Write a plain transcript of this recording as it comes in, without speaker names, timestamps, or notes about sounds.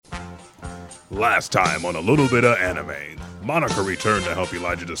Last time on A Little Bit of Anime, Monica returned to help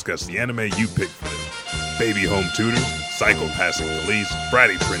Elijah discuss the anime you picked for them. Baby home tutors, psycho-passing police,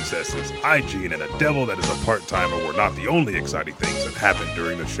 bratty princesses, hygiene, and a devil that is a part-timer were not the only exciting things that happened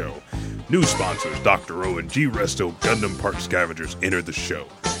during the show. New sponsors Dr. O and G Resto Gundam Park Scavengers entered the show.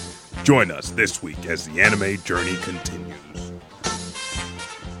 Join us this week as the anime journey continues.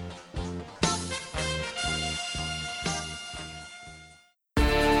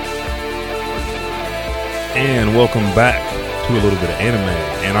 And welcome back to A Little Bit of Anime.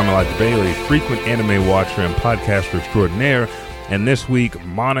 And I'm Elijah Bailey, frequent anime watcher and podcaster extraordinaire. And this week,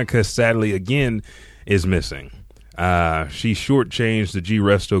 Monica, sadly, again, is missing. She shortchanged the G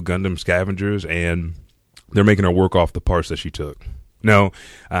Resto Gundam Scavengers, and they're making her work off the parts that she took. No,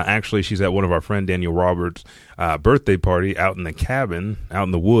 actually, she's at one of our friend Daniel Roberts' birthday party out in the cabin, out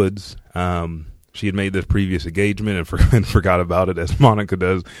in the woods. She had made this previous engagement and forgot about it, as Monica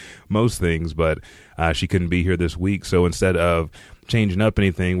does most things, but she couldn't be here this week. So instead of changing up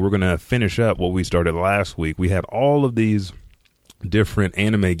anything, we're going to finish up what we started last week. We had all of these different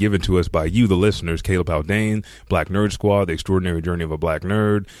anime given to us by you, the listeners: Caleb Haldane, Black Nerd Squad, The Extraordinary Journey of a Black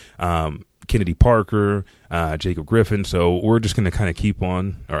Nerd, Kennedy Parker, Jacob Griffin. So we're just going to kind of keep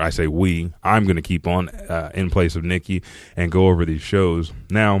on, or I say I'm going to keep on in place of Nikki and go over these shows.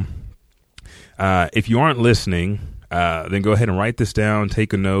 Now, if you aren't listening, then go ahead and write this down,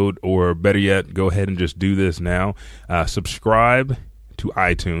 take a note, or better yet, go ahead and just do this now. Subscribe to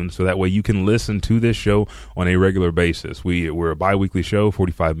iTunes so that way you can listen to this show on a regular basis. We're a bi-weekly show,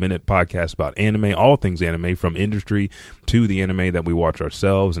 45-minute podcast about anime, all things anime, from industry to the anime that we watch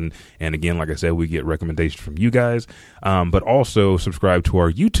ourselves. And again, like I said, we get recommendations from you guys, but also subscribe to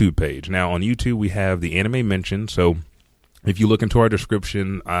our YouTube page. Now, on YouTube, we have the anime mention, so if you look into our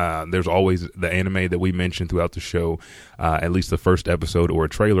description, there's always the anime that we mention throughout the show, at least the first episode or a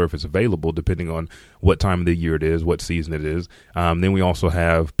trailer if it's available, depending on what time of the year it is, what season it is. Then we also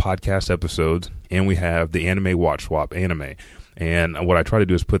have podcast episodes, and we have the Anime Watch Swap anime. And what I try to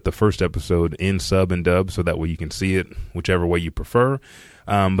do is put the first episode in sub and dub so that way you can see it whichever way you prefer.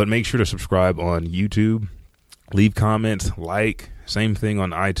 But make sure to subscribe on YouTube. Leave comments, same thing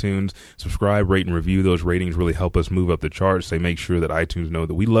on iTunes. Subscribe, rate, and review. Those ratings really help us move up the charts. They make sure that iTunes know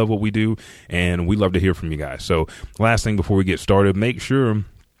that we love what we do, and we love to hear from you guys. So last thing before we get started, make sure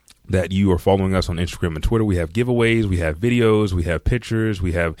that you are following us on Instagram and Twitter. We have giveaways, we have videos, we have pictures,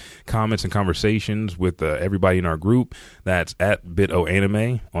 we have comments and conversations with everybody in our group. That's at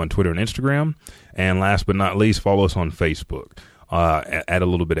BitOAnime on Twitter and Instagram. And last but not least, follow us on Facebook at A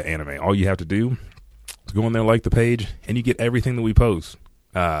Little Bit of Anime. All you have to do, go in there, like the page, and you get everything that we post.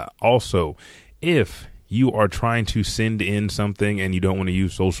 Also, if you are trying to send in something and you don't want to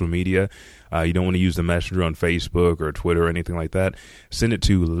use social media, you don't want to use the messenger on Facebook or Twitter or anything like that, send it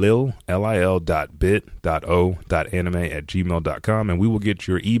to lil.bit.o.anime@gmail.com, and we will get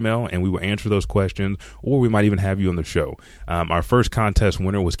your email and we will answer those questions, or we might even have you on the show. Our first contest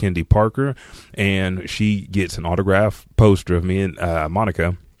winner was Kennedy Parker, and she gets an autograph poster of me and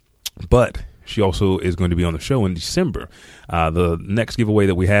Monica, but she also is going to be on the show in December. The next giveaway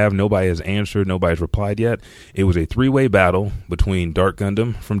that we have, nobody has answered, nobody's replied yet. It was a three-way battle between Dark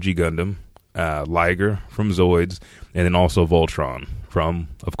Gundam from G Gundam, Liger from Zoids, and then also Voltron from,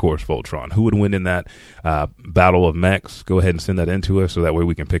 of course, Voltron. Who would win in that battle of mechs? Go ahead and send that in to us so that way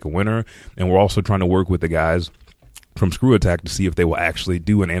we can pick a winner. And we're also trying to work with the guys from Screw Attack to see if they will actually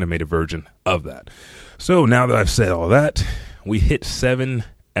do an animated version of that. So now that I've said all that, we hit 7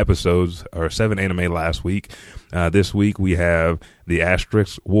 episodes, or 7 anime last week. This week we have the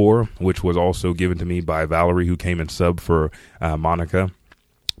Asterisk War, which was also given to me by Valerie, who came in sub for Monica.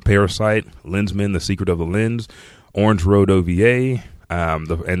 Parasite, Lensman, The Secret of the Lens, Orange Road OVA,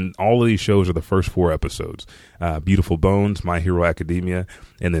 and all of these shows are the first 4 episodes. Beautiful Bones, My Hero Academia,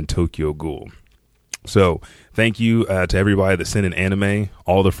 and then Tokyo Ghoul. So thank you to everybody that sent in anime,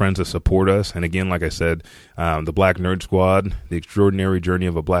 all the friends that support us. And again, like I said, the Black Nerd Squad, The Extraordinary Journey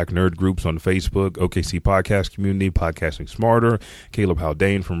of a Black Nerd groups on Facebook, OKC Podcast Community, Podcasting Smarter, Caleb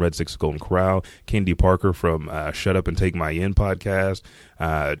Haldane from Red Six Golden Corral, Kennedy Parker from Shut Up and Take My In podcast,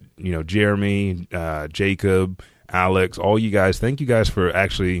 Jeremy, Jacob, Alex, all you guys. Thank you guys for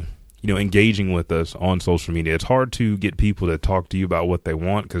actually engaging with us on social media. It's hard to get people to talk to you about what they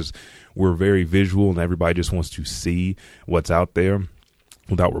want because we're very visual and everybody just wants to see what's out there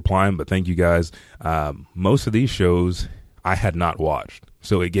without replying. But thank you guys. Most of these shows I had not watched,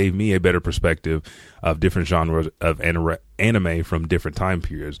 so it gave me a better perspective of different genres of anime from different time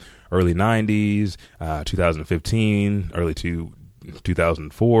periods. Early 90s, 2015, early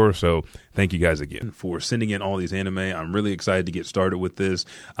 2004. So thank you guys again for sending in all these anime. I'm really excited to get started with this.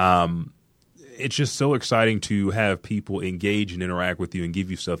 it's just so exciting to have people engage and interact with you and give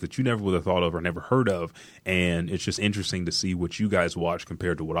you stuff that you never would have thought of or never heard of. And it's just interesting to see what you guys watch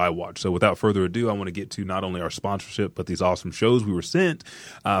compared to what I watch. So without further ado, I want to get to not only our sponsorship, but these awesome shows we were sent.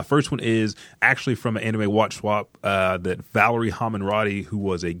 First one is actually from an Anime Watch Swap that Valerie Hamanradi, who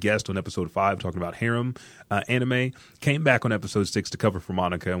was a guest on episode 5 talking about harem anime, came back on episode 6 to cover for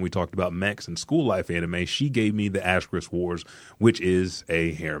Monica, and we talked about mechs and school life anime. She gave me the Asterisk Wars, which is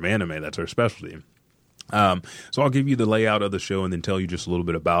a harem anime. That's her specialty. So I'll give you the layout of the show and then tell you just a little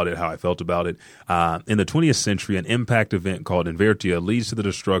bit about it, how I felt about it. In the 20th century, an impact event called Invertia leads to the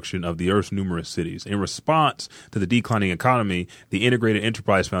destruction of the Earth's numerous cities. In response to the declining economy, the Integrated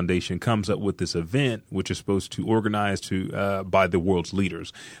Enterprise Foundation comes up with this event, which is supposed to organize by the world's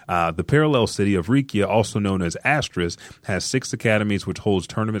leaders. The parallel city of Rikia, also known as Astris, has 6 academies, which holds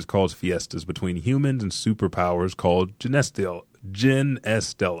tournaments called fiestas between humans and superpowers called Genestella.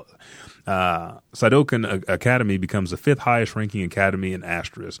 Saidokan Academy becomes the 5th highest ranking academy in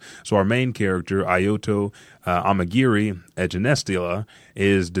Astris. So our main character, Ayoto Amagiri at Genestella,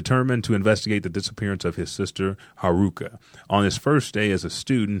 is determined to investigate the disappearance of his sister, Haruka. On his first day as a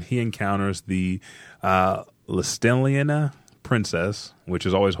student, he encounters the Lesteliana princess, which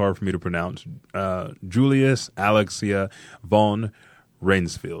is always hard for me to pronounce, Julius Alexia von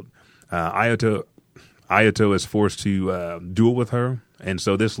Rainsfield. Ayato is forced to duel with her, and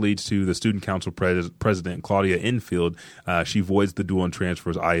so this leads to the student council president, Claudia Enfield. She voids the duel and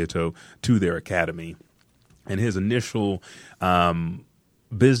transfers Ayato to their academy. And his initial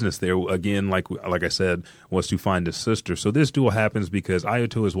business there, again, like I said, was to find his sister. So this duel happens because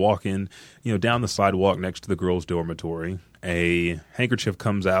Ayato is walking, down the sidewalk next to the girls' dormitory. A handkerchief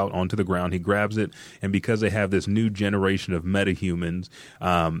comes out onto the ground. He grabs it, and because they have this new generation of metahumans,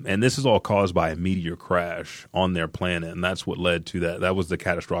 and this is all caused by a meteor crash on their planet, and that's what led to that. That was the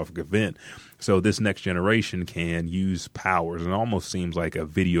catastrophic event. So this next generation can use powers, and it almost seems like a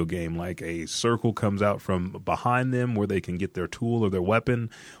video game, like a circle comes out from behind them where they can get their tool or their weapon,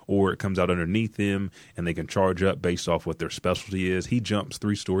 or it comes out underneath them, and they can charge up based off what their specialty is. He jumps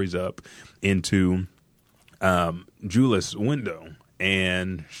 3 stories up into Julius' window,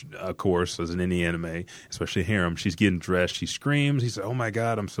 and of course, as in any anime, especially harem, she's getting dressed, she screams, he says, "Oh my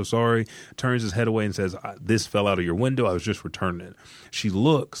God, I'm so sorry," turns his head away and says, "This fell out of your window, I was just returning it." She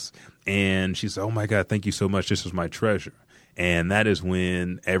looks and she says, "Oh my God, thank you so much, this is my treasure." And that is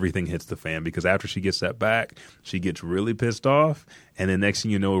when everything hits the fan, because after she gets that back, she gets really pissed off. And then next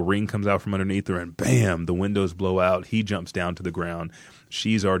thing you know, a ring comes out from underneath her and bam, the windows blow out. He jumps down to the ground.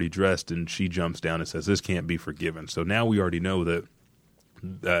 She's already dressed and she jumps down and says, "This can't be forgiven." So now we already know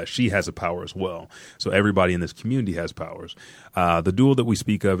that she has a power as well. So everybody in this community has powers. The duel that we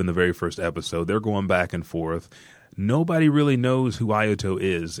speak of in the very first episode, they're going back and forth. Nobody really knows who Ayato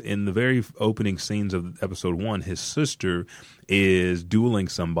is. In the very opening scenes of episode 1, his sister is dueling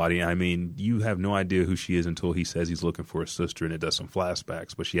somebody. I mean, you have no idea who she is until he says he's looking for his sister, and it does some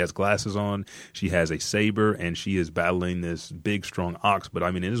flashbacks. But she has glasses on, she has a saber, and she is battling this big, strong ox. But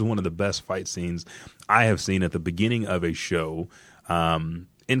I mean, it is one of the best fight scenes I have seen at the beginning of a show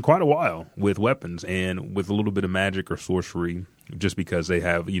in quite a while, with weapons and with a little bit of magic or sorcery, just because they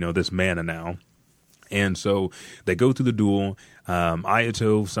have, this mana now. And so they go through the duel.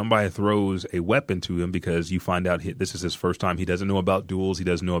 Ayato, somebody throws a weapon to him because you find out this is his first time. He doesn't know about duels. He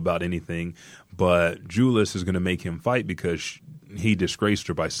doesn't know about anything. But Julius is going to make him fight because he disgraced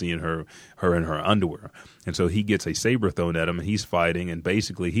her by seeing her in her underwear. And so he gets a saber thrown at him, and he's fighting. And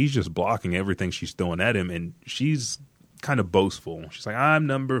basically he's just blocking everything she's throwing at him. And she's kind of boastful. She's like, "I'm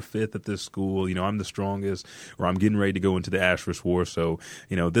number 5th at this school. I'm the strongest, or I'm getting ready to go into the Asterisk War. So,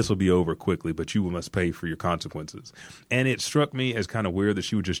 this will be over quickly, but you must pay for your consequences." And it struck me as kind of weird that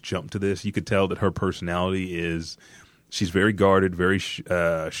she would just jump to this. You could tell that her personality is, she's very guarded, very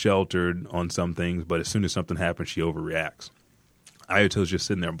sheltered on some things, but as soon as something happens, she overreacts. Ayato's just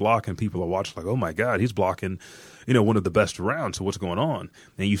sitting there blocking. People are watching like, "Oh my God, he's blocking, one of the best around. So what's going on?"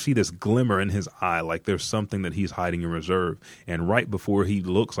 And you see this glimmer in his eye, like there's something that he's hiding in reserve. And right before he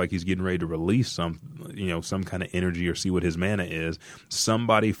looks like he's getting ready to release some kind of energy or see what his mana is,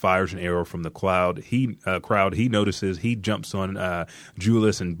 somebody fires an arrow from the crowd. He notices, he jumps on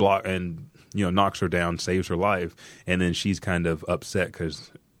Julius and knocks her down, saves her life. And then she's kind of upset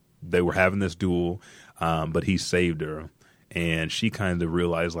because they were having this duel, but he saved her. And she kind of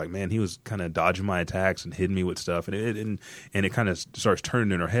realized, like, man, he was kind of dodging my attacks and hitting me with stuff. And it kind of starts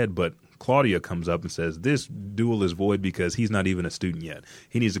turning in her head. But Claudia comes up and says, "This duel is void because he's not even a student yet.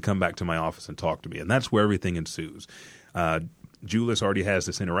 He needs to come back to my office and talk to me." And that's where everything ensues. Julius already has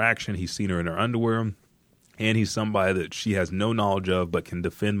this interaction. He's seen her in her underwear. And he's somebody that she has no knowledge of but can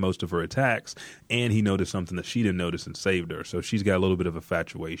defend most of her attacks. And he noticed something that she didn't notice and saved her. So she's got a little bit of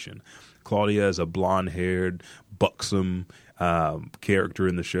infatuation. Claudia is a blonde-haired, buxom character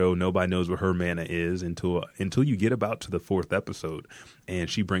in the show. Nobody knows what her mana is until you get about to the 4th episode. And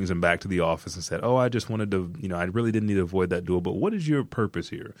she brings him back to the office and said, oh, I just wanted to, I really didn't need to avoid that duel. But what is your purpose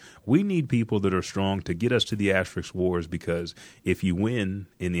here? We need people that are strong to get us to the Asterisk Wars, because if you win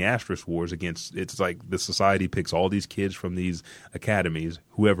in the Asterisk Wars it's like the society picks all these kids from these academies.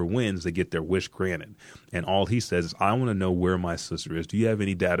 Whoever wins, they get their wish granted. And all he says is, I want to know where my sister is. Do you have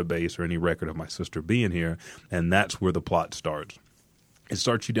any database or any record of my sister being here? And that's where the plot starts. It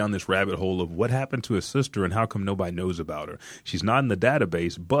starts you down this rabbit hole of what happened to his sister and how come nobody knows about her. She's not in the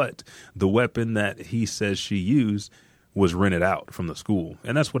database, but the weapon that he says she used was rented out from the school.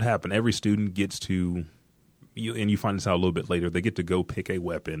 And that's what happened. Every student gets to, and you find this out a little bit later, they get to go pick a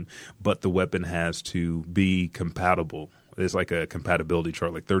weapon, but the weapon has to be compatible. It's like a compatibility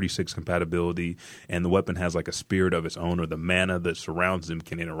chart, like 36 compatibility, and the weapon has like a spirit of its own, or the mana that surrounds them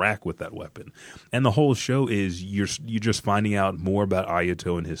can interact with that weapon. And the whole show is you're just finding out more about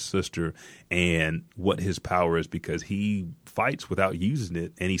Ayato and his sister and what his power is, because he fights without using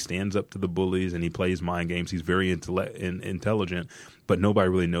it, and he stands up to the bullies and he plays mind games. He's very intelligent, but nobody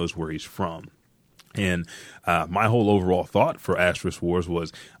really knows where he's from. And my whole overall thought for Asterisk Wars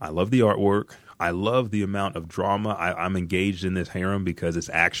was, I love the artwork. I love the amount of drama. I'm engaged in this harem because it's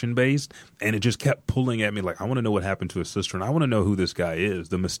action-based, and it just kept pulling at me like, I want to know what happened to his sister, and I want to know who this guy is.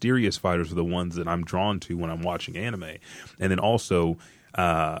 The mysterious fighters are the ones that I'm drawn to when I'm watching anime. And then also,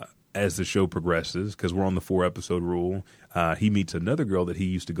 as the show progresses, because we're on the 4-episode rule, he meets another girl that he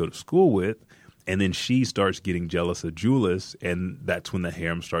used to go to school with, and then she starts getting jealous of Julius, and that's when the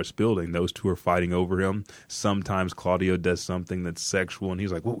harem starts building. Those two are fighting over him. Sometimes Claudio does something that's sexual, and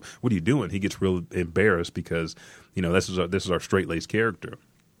he's like, well, what are you doing? He gets real embarrassed because, this is our straight-laced character.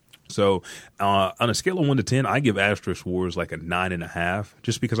 So on a scale of 1 to 10, I give Asterisk Wars like a 9.5,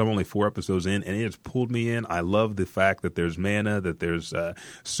 just because I'm only 4 episodes in, and it's pulled me in. I love the fact that there's mana, that there's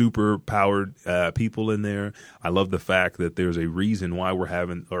super powered people in there. I love the fact that there's a reason why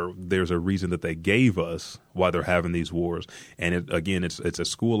there's a reason that they gave us why they're having these wars. And it's a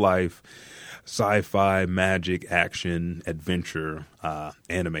school life, sci-fi, magic, action, adventure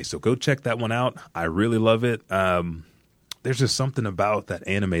anime. So go check that one out. I really love it. There's just something about that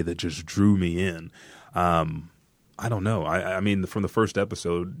anime that just drew me in. I don't know. I mean, from the first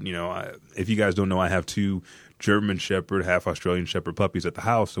episode, if you guys don't know, I have 2 German Shepherd, half Australian Shepherd puppies at the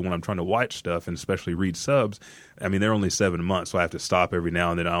house. So when I'm trying to watch stuff and especially read subs, I mean, they're only 7 months, so I have to stop every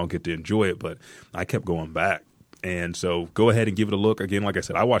now and then. I don't get to enjoy it, but I kept going back. And so go ahead and give it a look. Again, like I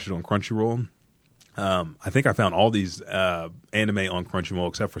said, I watched it on Crunchyroll. I think I found all these anime on Crunchyroll,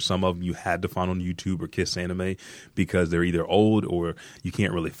 except for some of them you had to find on YouTube or Kiss Anime, because they're either old or you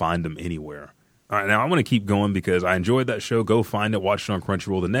can't really find them anywhere. All right, now I want to keep going because I enjoyed that show. Go find it, watch it on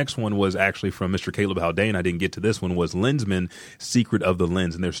Crunchyroll. The next one was actually from Mr. Caleb Haldane. I didn't get to this one, was Lensman, Secret of the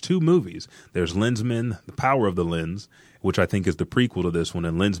Lens. And there's 2 movies. There's Lensman, The Power of the Lens, which I think is the prequel to this one,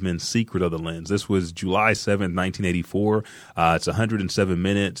 and Lensman, Secret of the Lens. This was July 7th, 1984. It's 107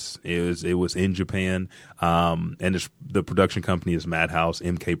 minutes. It was in Japan, and the production company is Madhouse,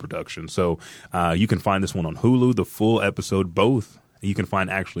 MK Productions. So you can find this one on Hulu, the full episode, both. You can find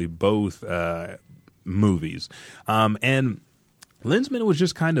actually both movies. And Lensman was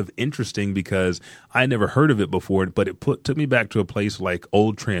just kind of interesting because I never heard of it before, but it took me back to a place like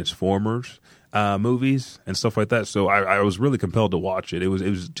old Transformers movies and stuff like that. So I was really compelled to watch it. It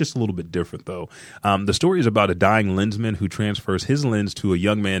was just a little bit different though. The story is about a dying lensman who transfers his lens to a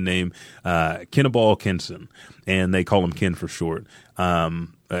young man named Kenneball Kenson, and they call him Ken for short.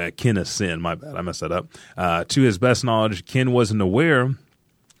 Ken is Sin, my bad, I messed that up. To his best knowledge, Ken wasn't aware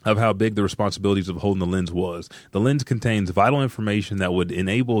of how big the responsibilities of holding the lens was. The lens contains vital information that would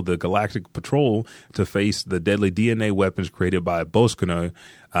enable the Galactic Patrol to face the deadly DNA weapons created by Boskono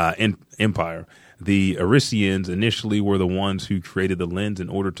Empire. The Arisians initially were the ones who created the lens in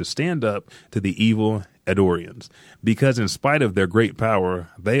order to stand up to the evil Edorians, because in spite of their great power,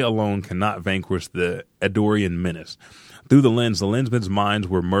 they alone cannot vanquish the Edorian menace. Through the lensmen's minds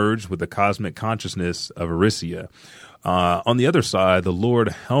were merged with the cosmic consciousness of Arisia. On the other side, the Lord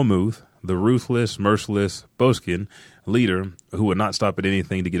Helmuth, the ruthless, merciless Boskin leader, who would not stop at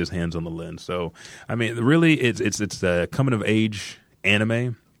anything to get his hands on the lens. So, I mean, really, it's a coming of age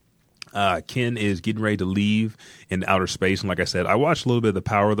anime. Ken is getting ready to leave in outer space, and like I said, I watched a little bit of The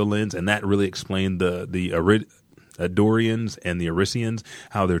Power of the Lens, and that really explained the Adorians and the Arisians,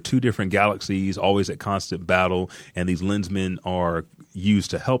 how they're two different galaxies, always at constant battle, and these Lensmen are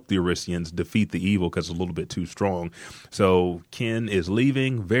used to help the Arisians defeat the evil because it's a little bit too strong. So Ken is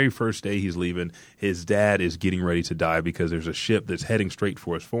leaving. Very first day he's leaving, his dad is getting ready to die because there's a ship that's heading straight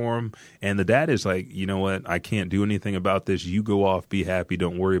for his farm, and the dad is like, you know what, I can't do anything about this. You go off, be happy,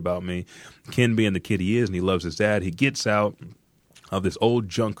 don't worry about me. Ken, being the kid he is, and he loves his dad, he gets out of this old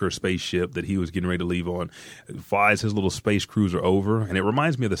junker spaceship that he was getting ready to leave on, flies his little space cruiser over, and it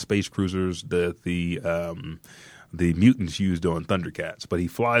reminds me of the space cruisers that the mutants used on Thundercats. But he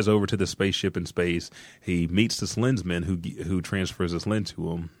flies over to the spaceship in space. He meets this Lensman who transfers this lens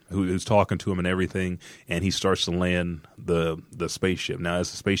to him, who's talking to him and everything, and he starts to land the spaceship. Now,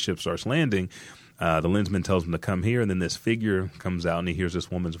 as the spaceship starts landing, the Lensman tells him to come here, and then this figure comes out, and he hears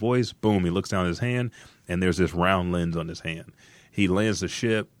this woman's voice. Boom, he looks down at his hand, and there's this round lens on his hand. He lands the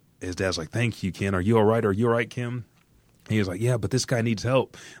ship. His dad's like, thank you, Ken. Are you all right? Are you all right, Kim? He was like, yeah, but this guy needs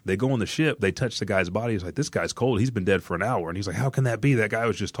help. They go on the ship. They touch the guy's body. He's like, this guy's cold. He's been dead for an hour. And he's like, how can that be? That guy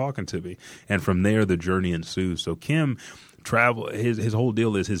was just talking to me. And from there, the journey ensues. So Kim his whole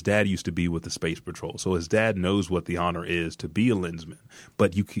deal is his dad used to be with the Space Patrol. So his dad knows what the honor is to be a Lensman.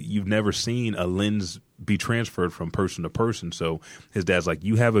 But you've never seen a lens be transferred from person to person. So his dad's like,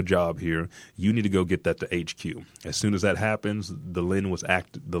 you have a job here. You need to go get that to HQ. As soon as that happens, the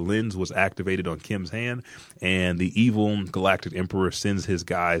lens was activated on Kim's hand, and the evil Galactic Emperor sends his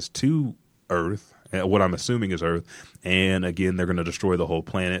guys to Earth, what I'm assuming is Earth, and again, they're going to destroy the whole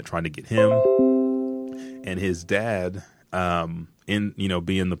planet, trying to get him. And his dad, being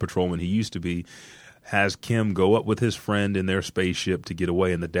the patrolman he used to be, has Kim go up with his friend in their spaceship to get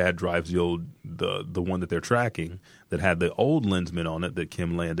away, and the dad drives the one that they're tracking that had the old Lensman on it that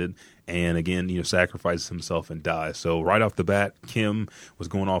Kim landed, and again, sacrifices himself and dies. So right off the bat, Kim was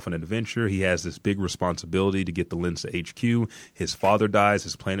going off on an adventure. He has this big responsibility to get the lens to HQ. His father dies,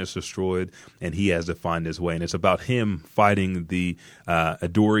 his planet's destroyed, and he has to find his way. And it's about him fighting the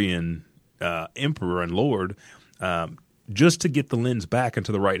Adorian Emperor and Lord, just to get the lens back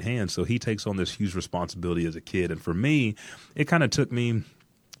into the right hand. So he takes on this huge responsibility as a kid. And for me, it kind of took me,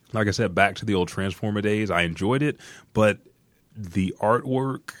 like I said, back to the old Transformer days. I enjoyed it, but the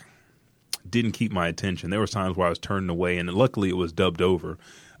artwork didn't keep my attention. There was times where I was turning away, and luckily it was dubbed over.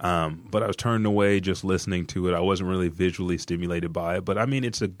 But I was turning away just listening to it. I wasn't really visually stimulated by it. But I mean,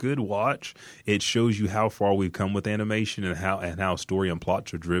 it's a good watch. It shows you how far we've come with animation and how story and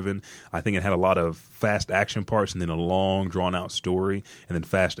plots are driven. I think it had a lot of fast action parts and then a long drawn out story and then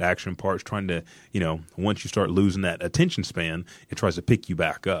fast action parts trying to, once you start losing that attention span, it tries to pick you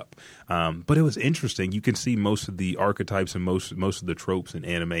back up. But it was interesting. You can see most of the archetypes and most of the tropes in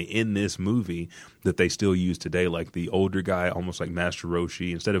anime in this movie that they still use today, like the older guy, almost like Master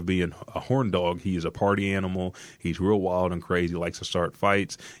Roshi. Instead of being a horn dog, he is a party animal. He's real wild and crazy, likes to start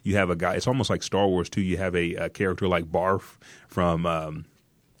fights. You have a guy, it's almost like Star Wars too. You have a character like Barf from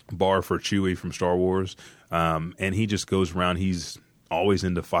Barf or Chewie from Star Wars, and he just goes around. He's always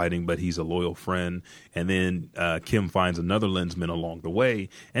into fighting, but he's a loyal friend. And then Kim finds another Lensman along the way,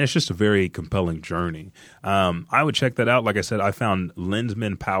 and it's just a very compelling journey. I would check that out. Like I said, I found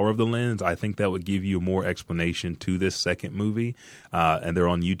Lensman Power of the Lens. I think that would give you more explanation to this second movie, and they're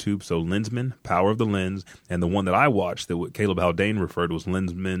on YouTube. So Lensman Power of the Lens, and the one that I watched that what Caleb Haldane referred to was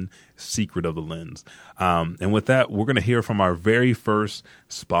Lensman Secret of the Lens. And with that, we're going to hear from our very first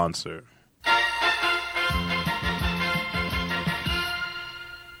sponsor.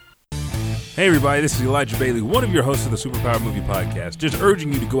 Hey everybody, this is Elijah Bailey, one of your hosts of the Superpower Movie Podcast. Just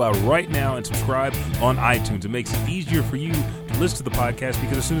urging you to go out right now and subscribe on iTunes. It makes it easier for you to listen to the podcast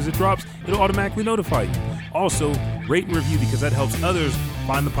because as soon as it drops, it'll automatically notify you. Also, rate and review because that helps others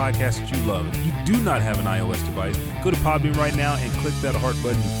find the podcast that you love. If you do not have an iOS device, go to Podbean right now and click that heart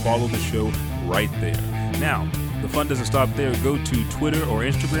button to follow the show right there. Now, the fun doesn't stop there. Go to Twitter or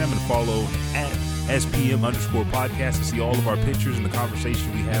Instagram and follow at SPM_podcast to see all of our pictures and the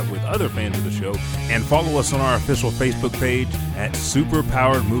conversation we have with other fans of the show. And follow us on our official Facebook page at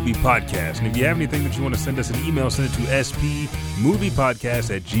Superpowered Movie Podcast. And if you have anything that you want to send us an email, send it to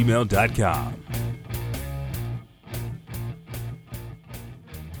spmoviepodcast@gmail.com.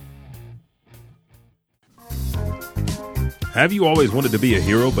 Have you always wanted to be a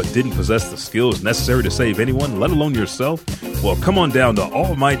hero but didn't possess the skills necessary to save anyone, let alone yourself? Well, come on down to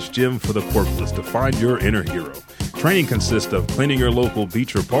All Might's Gym for the Quirkless to find your inner hero. Training consists of cleaning your local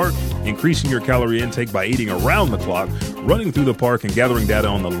beach or park, increasing your calorie intake by eating around the clock, running through the park, and gathering data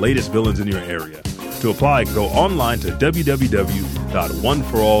on the latest villains in your area. To apply, go online to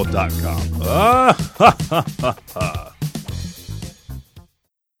www.oneforall.com. Ah, ha, ha, ha, ha.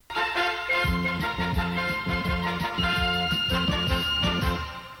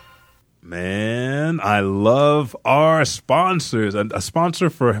 Man, I love our sponsors. A sponsor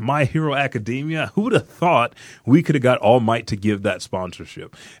for My Hero Academia. Who would have thought we could have got All Might to give that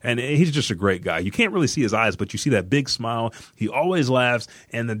sponsorship? And he's just a great guy. You can't really see his eyes, but you see that big smile. He always laughs,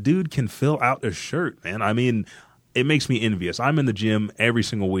 and the dude can fill out a shirt, man. I mean, it makes me envious. I'm in the gym every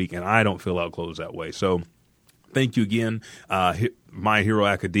single week, and I don't fill out clothes that way. So thank you again, My Hero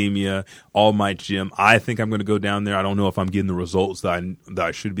Academia, All Might Gym. I think I'm going to go down there. I don't know if I'm getting the results that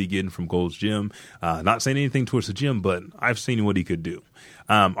I should be getting from Gold's Gym. Not saying anything towards the gym, but I've seen what he could do.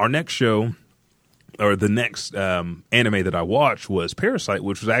 Our next show, or the next anime that I watched was Parasite,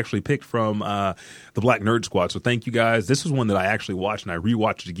 which was actually picked from the Black Nerd Squad. So thank you guys. This is one that I actually watched, and I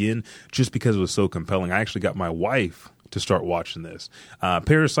rewatched it again just because it was so compelling. I actually got my wife to start watching this.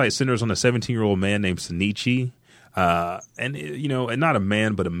 Parasite centers on a 17-year-old man named Shinichi. And not a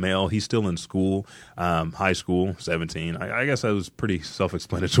man, but a male. He's still in school, high school, 17. I guess that was pretty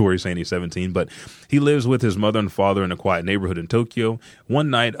self-explanatory saying he's 17, but he lives with his mother and father in a quiet neighborhood in Tokyo. One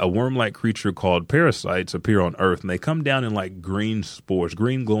night, a worm-like creature called parasites appear on Earth, and they come down in like green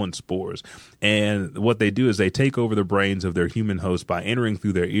glowing spores. And what they do is they take over the brains of their human host by entering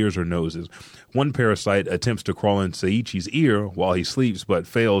through their ears or noses. One parasite attempts to crawl in Seiichi's ear while he sleeps, but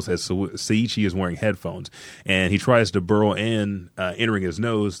fails as Seiichi is wearing headphones. And he tries to burrow in, entering his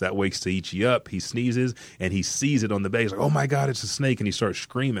nose. That wakes Seiichi up. He sneezes, and he sees it on the bed. He's like, oh, my God, it's a snake, and he starts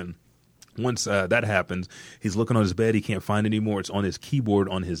screaming. Once that happens, he's looking on his bed. He can't find it anymore. It's on his keyboard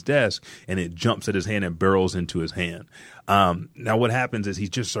on his desk, and it jumps at his hand and burrows into his hand. Now what happens is he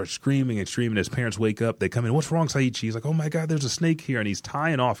just starts screaming and screaming. His parents wake up. They come in. What's wrong, Seiichi? He's like, oh, my God, there's a snake here. And he's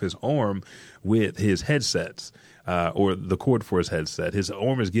tying off his arm with his headsets. Or the cord for his headset. His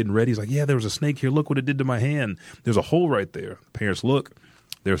arm is getting ready. He's like, yeah, there was a snake here. Look what it did to my hand. There's a hole right there. Parents look.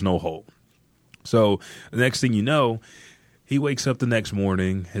 There's no hole. So the next thing you know, he wakes up the next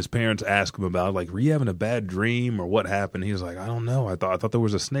morning. His parents ask him about, like, were you having a bad dream or what happened? He was like, I don't know. I thought there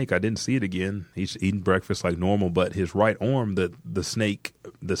was a snake. I didn't see it again. He's eating breakfast like normal, but his right arm, the snake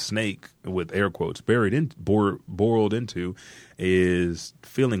with air quotes bored into, is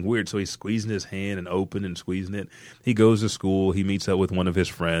feeling weird. So he's squeezing his hand and open and squeezing it. He goes to school. He meets up with one of his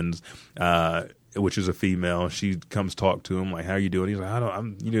friends, which is a female. She comes talk to him like, how you doing? He's like,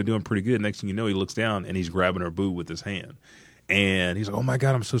 I'm doing pretty good. Next thing you know, he looks down and he's grabbing her boob with his hand. And he's like, oh, my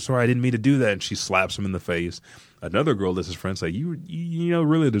God, I'm so sorry. I didn't mean to do that. And she slaps him in the face. Another girl that's his friend say, you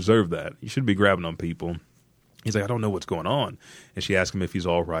really deserve that. You shouldn't be grabbing on people. He's like, I don't know what's going on. And she asks him if he's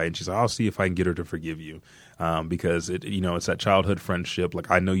all right. And she's like, I'll see if I can get her to forgive you. Because it's that childhood friendship.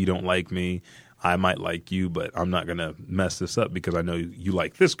 Like, I know you don't like me. I might like you, but I'm not going to mess this up because I know you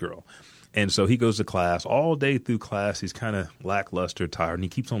like this girl. And so he goes to class. All day through class, he's kind of lackluster, tired, and he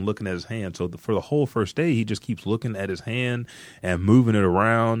keeps on looking at his hand. So for the whole first day, he just keeps looking at his hand and moving it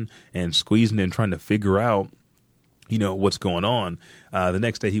around and squeezing it and trying to figure out, what's going on. The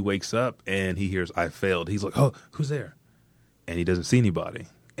next day he wakes up and he hears, I failed. He's like, oh, who's there? And he doesn't see anybody.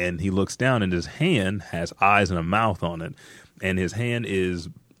 And he looks down and his hand has eyes and a mouth on it. And his hand is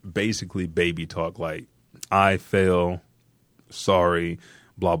basically baby talk, like, I fail, sorry,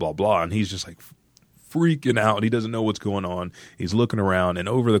 blah, blah, blah. And he's just like freaking out. He doesn't know what's going on. He's looking around. And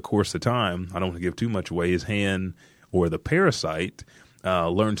over the course of time, I don't want to give too much away, his hand, or the parasite,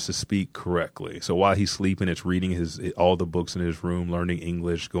 learns to speak correctly. So while he's sleeping, it's reading all the books in his room, learning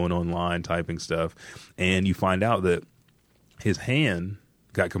English, going online, typing stuff. And you find out that his hand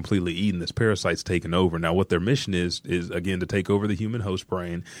got completely eaten. This parasite's taken over. Now, what their mission is again, to take over the human host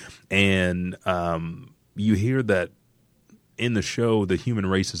brain. And you hear that in the show, the human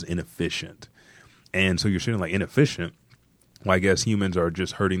race is inefficient. And so you're saying, like, inefficient. Well, I guess humans are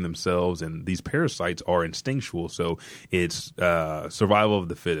just hurting themselves, and these parasites are instinctual. So it's survival of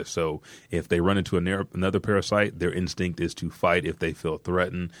the fittest. So if they run into another parasite, their instinct is to fight if they feel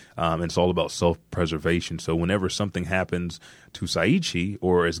threatened. And it's all about self-preservation. So whenever something happens to Seiichi,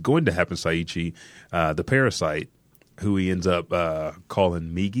 or is going to happen to Seiichi, the parasite, who he ends up calling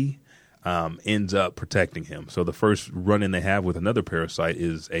Migi, ends up protecting him. So the first run-in they have with another parasite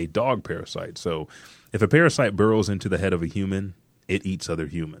is a dog parasite. So if a parasite burrows into the head of a human, it eats other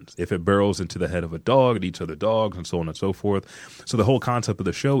humans. If it burrows into the head of a dog, it eats other dogs, and so on and so forth. So the whole concept of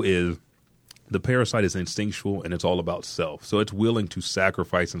the show is the parasite is instinctual, and it's all about self. So it's willing to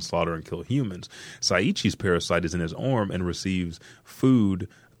sacrifice and slaughter and kill humans. Seiichi's parasite is in his arm and receives food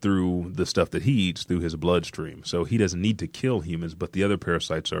through the stuff that he eats through his bloodstream. So he doesn't need to kill humans, but the other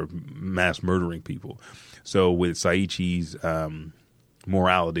parasites are mass murdering people. So with Seiichi's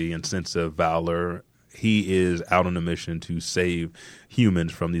morality and sense of valor he is out on a mission to save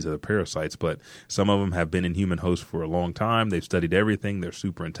humans from these other parasites. But some of them have been in human hosts for a long time. They've studied everything. They're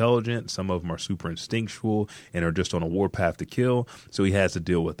super intelligent. Some of them are super instinctual and are just on a warpath to kill. So he has to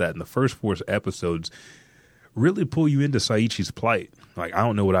deal with that. And the first 4 episodes really pull you into Saichi's plight. Like, I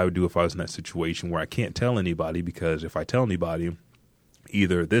don't know what I would do if I was in that situation where I can't tell anybody, because if I tell anybody,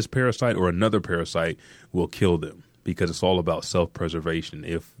 either this parasite or another parasite will kill them, because it's all about self-preservation.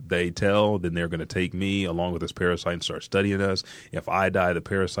 If they tell, then they're going to take me along with this parasite and start studying us. If I die, the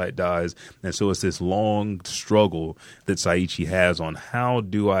parasite dies. And so it's this long struggle that Saichi has on how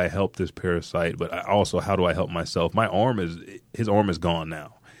do I help this parasite, but also how do I help myself? His arm is gone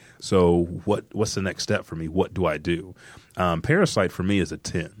now. So what's the next step for me? What do I do? Parasite for me is a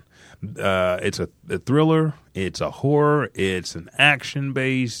 10. It's a thriller. It's a horror. It's an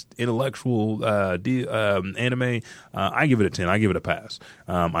action-based, intellectual anime. I give it a 10. I give it a pass.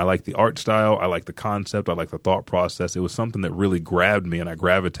 I like the art style. I like the concept. I like the thought process. It was something that really grabbed me, and I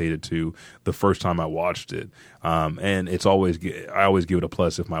gravitated to the first time I watched it. And I always give it a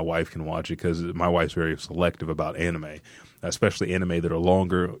plus if my wife can watch it, because my wife's very selective about anime, especially anime that are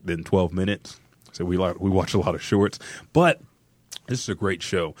longer than 12 minutes. So we watch a lot of shorts, but this is a great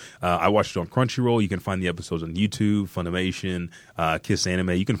show. I watched it on Crunchyroll. You can find the episodes on YouTube, Funimation, Kiss Anime.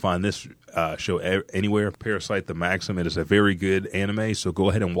 You can find this show anywhere. Parasite the Maxim. It is a very good anime, so go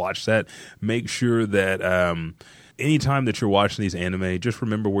ahead and watch that. Make sure that anytime that you're watching these anime, just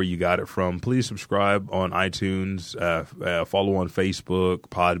remember where you got it from. Please subscribe on iTunes, follow on Facebook,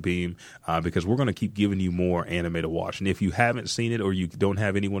 Podbeam, because we're going to keep giving you more anime to watch. And if you haven't seen it or you don't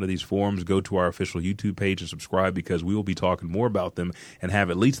have any one of these forums, go to our official YouTube page and subscribe, because we will be talking more about them and have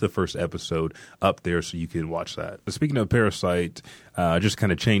at least the first episode up there so you can watch that. But speaking of Parasite, just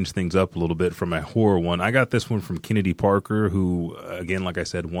kind of change things up a little bit from my horror one. I got this one from Kennedy Parker, who, again, like I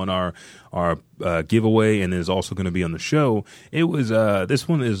said, won our giveaway and is also going to be on the show. It was this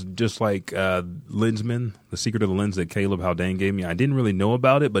one is just like Lensman, The Secret of the Lens that Caleb Haldane gave me. I didn't really know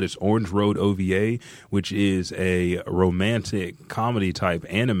about it, but it's Orange Road OVA, which is a romantic comedy type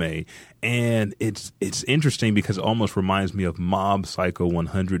anime. And it's interesting because it almost reminds me of Mob Psycho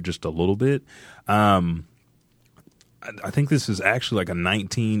 100 just a little bit. I think this is actually like a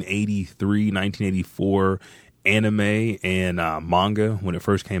 1983, 1984 anime and manga when it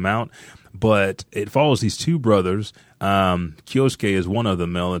first came out. But it follows these two brothers. Kyosuke is one of the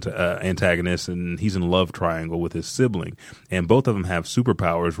male antagonists, and he's in a love triangle with his sibling. And both of them have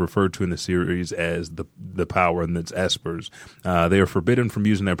superpowers referred to in the series as the power, and that's espers. They are forbidden from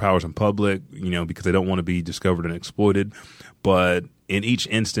using their powers in public, because they don't want to be discovered and exploited. But in each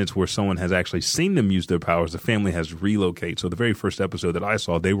instance where someone has actually seen them use their powers, the family has to relocate. So the very first episode that I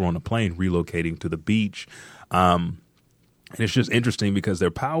saw, they were on a plane relocating to the beach. And it's just interesting because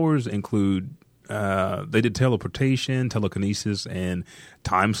their powers include, they did teleportation, telekinesis, and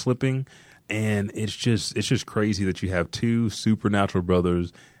time slipping. And it's just crazy that you have two supernatural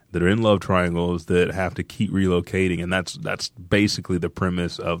brothers that are in love triangles that have to keep relocating. And that's basically the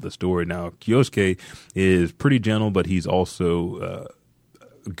premise of the story. Now, Kyosuke is pretty gentle, but he's also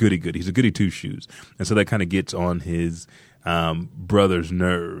goody-goody. He's a goody two-shoes. And so that kind of gets on his brother's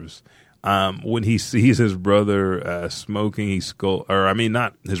nerves. When he sees his brother smoking,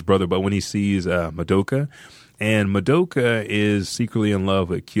 not his brother, but when he sees Madoka, and Madoka is secretly in love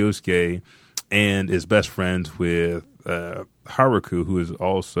with Kyosuke and is best friends with Haruka, who is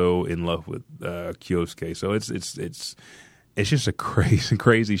also in love with Kyosuke. So it's just a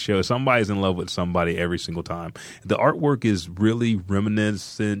crazy show. Somebody's in love with somebody every single time. The artwork is really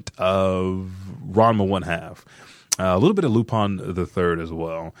reminiscent of Ranma 1/2. A little bit of Lupin the Third as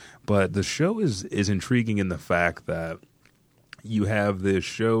well. But the show is intriguing in the fact that you have this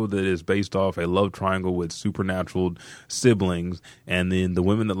show that is based off a love triangle with supernatural siblings, and then the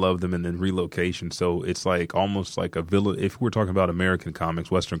women that love them, and then relocation. So it's like almost like a villain. If we're talking about American comics,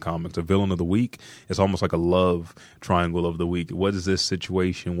 Western comics, a villain of the week, it's almost like a love triangle of the week. What is this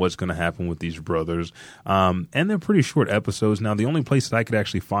situation? What's going to happen with these brothers? And they're pretty short episodes. Now, the only place that I could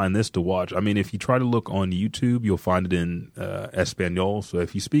actually find this to watch, if you try to look on YouTube, you'll find it in Espanol. So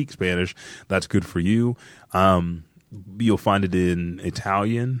if you speak Spanish, that's good for you. You'll find it in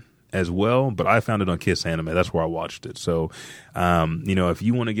Italian as well, but I found it on Kiss Anime. That's where I watched it. So, if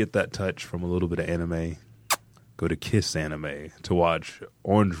you want to get that touch from a little bit of anime, go to Kiss Anime to watch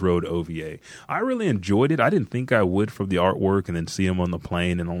Orange Road OVA. I really enjoyed it. I didn't think I would from the artwork, and then see him on the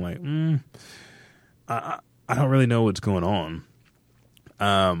plane, and I'm like, I don't really know what's going on.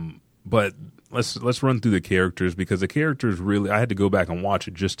 But let's run through the characters, because the characters really, I had to go back and watch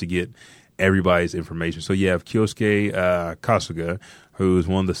it just to get everybody's information. So you have Kyosuke Kasuga, who's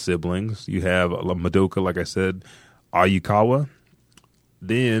one of the siblings. You have Madoka, like I said, Ayukawa.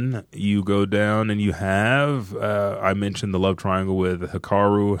 Then you go down and you have, I mentioned the love triangle with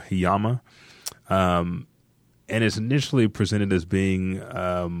Hikaru Hiyama. And it's initially presented as being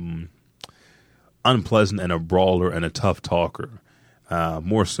unpleasant and a brawler and a tough talker,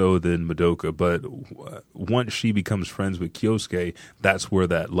 more so than Madoka. But once she becomes friends with Kyosuke, that's where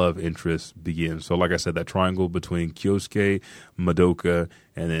that love interest begins. So like I said, that triangle between Kyosuke, Madoka,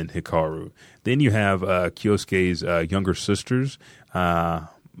 and then Hikaru. Then you have Kyosuke's younger sisters,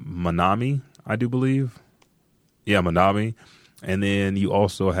 Manami, I do believe. Yeah, Manami. And then you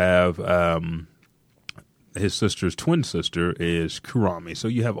also have his sister's twin sister is Kurami. So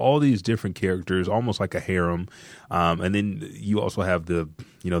you have all these different characters, almost like a harem. And then you also have the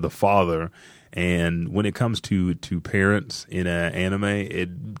father. And when it comes to parents in an anime,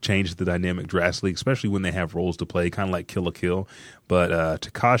 it changes the dynamic drastically, especially when they have roles to play, kind of like Kill la Kill. But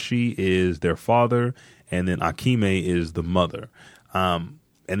Takashi is their father, and then Akime is the mother. And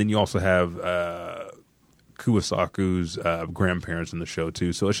then you also have Kuwasaku's grandparents in the show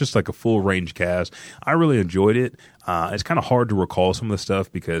too, so it's just like a full range cast. I really enjoyed it. It's kind of hard to recall some of the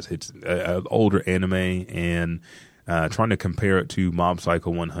stuff because it's an older anime, and trying to compare it to Mob Psycho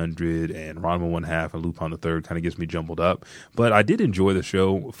 100 and Ranma 1/2 and Lupin the Third kind of gets me jumbled up. But I did enjoy the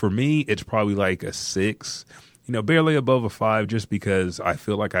show. For me, it's probably like a 6. Barely above a 5, just because I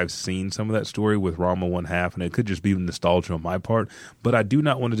feel like I've seen some of that story with Ranma 1/2, and it could just be nostalgia on my part. But I do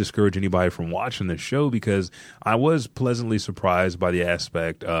not want to discourage anybody from watching this show, because I was pleasantly surprised by the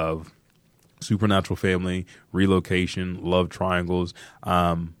aspect of supernatural family, relocation, love triangles,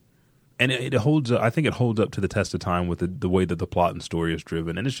 and it holds up. I think it holds up to the test of time with the way that the plot and story is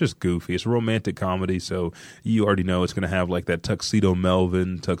driven. And it's just goofy. It's a romantic comedy, so you already know it's going to have like that Tuxedo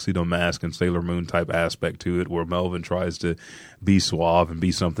Melvin, Tuxedo Mask, and Sailor Moon type aspect to it, where Melvin tries to be suave and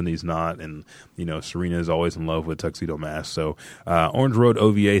be something he's not. And, Serena is always in love with Tuxedo Mask. So Orange Road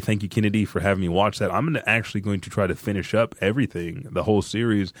OVA, thank you, Kennedy, for having me watch that. I'm actually going to try to finish up everything, the whole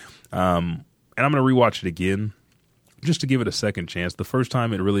series, and I'm going to rewatch it again, just to give it a second chance. The first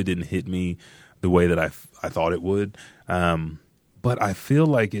time, it really didn't hit me the way that I thought it would. But I feel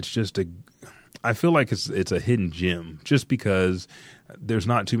like it's it's a hidden gem, just because there's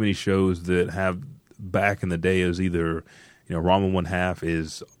not too many shows that have, back in the day, as either, Ranma 1/2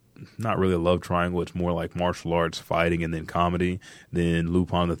 is not really a love triangle. It's more like martial arts, fighting, and then comedy. Then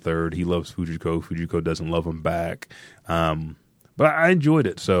Lupin the Third, he loves Fujiko. Fujiko doesn't love him back. But I enjoyed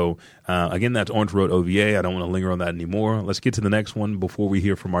it. So, again, that's Orange Road OVA. I don't want to linger on that anymore. Let's get to the next one before we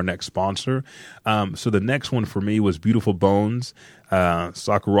hear from our next sponsor. So the next one for me was Beautiful Bones,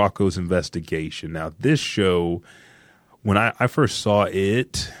 Sakurako's Investigation. Now, this show, when I first saw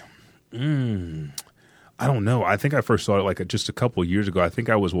it, I don't know. I think I first saw it like just a couple of years ago. I think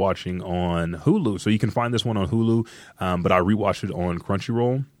I was watching on Hulu. So you can find this one on Hulu, but I rewatched it on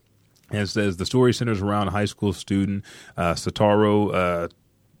Crunchyroll. And it says the story centers around a high school student, Satoru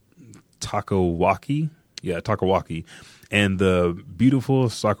Takawaki, and the beautiful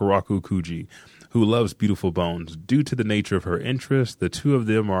Sakurako Kuji, who loves Beautiful Bones. Due to the nature of her interest, the two of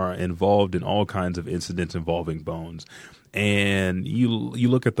them are involved in all kinds of incidents involving bones. And you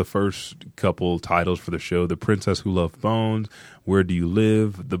look at the first couple titles for the show: The Princess Who Loved Bones, Where Do You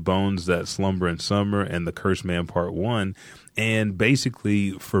Live, The Bones That Slumber in Summer, and The Cursed Man Part 1. And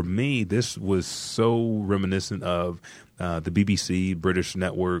basically, for me, this was so reminiscent of the BBC, British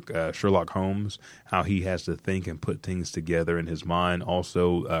network, Sherlock Holmes, how he has to think and put things together in his mind.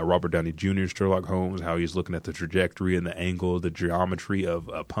 Also, Robert Downey Jr.'s Sherlock Holmes, how he's looking at the trajectory and the angle, the geometry of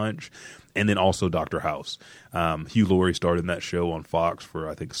a punch. And then also Dr. House. Hugh Laurie started in that show on Fox for,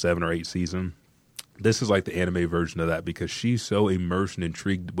 I think, 7 or 8 seasons. This is like the anime version of that, because she's so immersed and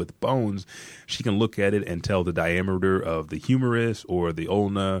intrigued with bones, she can look at it and tell the diameter of the humerus or the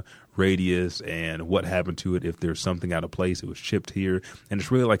ulna, radius, and what happened to it. If there's something out of place, it was chipped here. And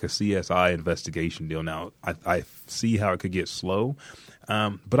it's really like a CSI investigation deal. Now, I see how it could get slow,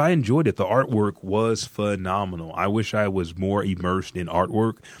 but I enjoyed it. The artwork was phenomenal. I wish I was more immersed in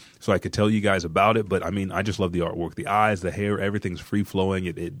artwork so I could tell you guys about it. But, I mean, I just love the artwork. The eyes, the hair, everything's free-flowing.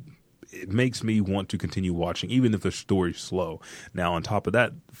 It makes me want to continue watching, even if the story's slow. Now, on top of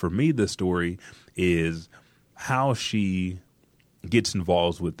that, for me, the story is how she gets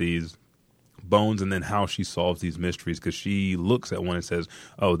involved with these bones, and then how she solves these mysteries, because she looks at one and says,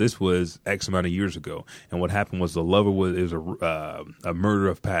 oh, this was X amount of years ago, and what happened was the lover was a murder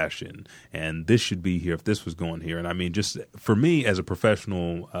of passion, and this should be here if this was going here. And I mean, just for me as a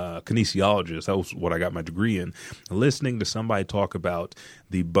professional kinesiologist, that was what I got my degree in, listening to somebody talk about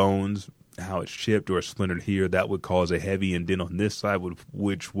the bones how it's chipped or splintered here, that would cause a heavy indent on this side,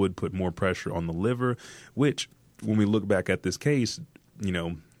 which would put more pressure on the liver, which, when we look back at this case,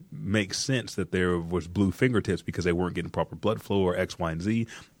 makes sense that there was blue fingertips because they weren't getting proper blood flow or X, Y, and Z.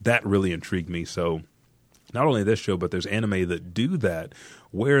 That really intrigued me. So not only this show, but there's anime that do that,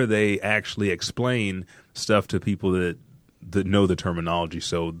 where they actually explain stuff to people that know the terminology.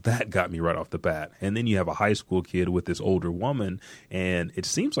 So that got me right off the bat. And then you have a high school kid with this older woman, and it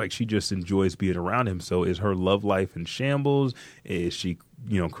seems like she just enjoys being around him. So is her love life in shambles? Is she,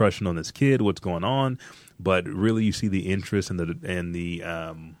 crushing on this kid? What's going on? But really, you see the interest and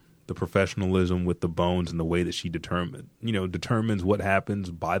the professionalism with the bones and the way that she determines what happens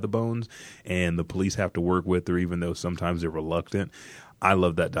by the bones, and the police have to work with her, even though sometimes they're reluctant. I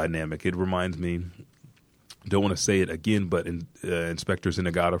love that dynamic. It reminds me, don't want to say it again, but Inspector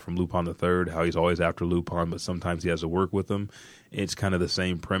Zenigata from Lupin the Third, how he's always after Lupin, but sometimes he has to work with him. It's kind of the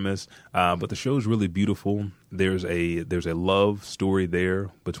same premise, but the show's really beautiful. There's a love story there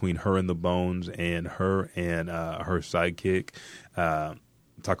between her and the bones, and her sidekick,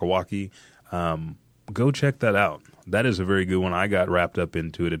 Takawaki. Go check that out. That is a very good one. I got wrapped up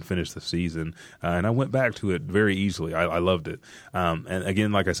into it and finished the season, and I went back to it very easily. I loved it. And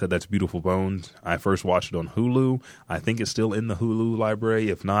again, like I said, that's Beautiful Bones. I first watched it on Hulu. I think it's still in the Hulu library.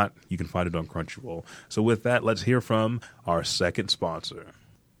 If not, you can find it on Crunchyroll. So with that, let's hear from our second sponsor.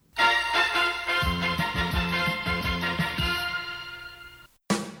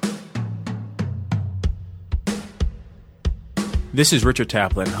 This is Richard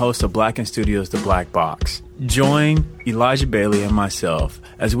Taplin, host of Blacken Studios' The Black Box. Join Elijah Bailey and myself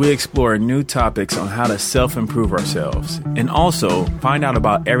as we explore new topics on how to self-improve ourselves, and also find out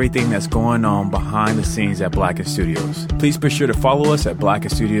about everything that's going on behind the scenes at Blacken Studios. Please be sure to follow us at Blacken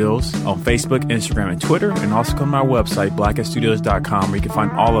Studios on Facebook, Instagram, and Twitter, and also come to our website, blackenstudios.com, where you can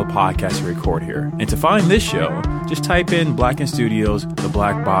find all the podcasts we record here. And to find this show, just type in Blacken Studios, The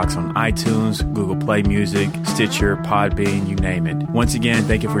Black Box on iTunes, Google Play Music, Stitcher, Podbean, you name it. Once again,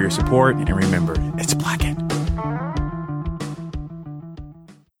 thank you for your support, and remember, it's Blacken.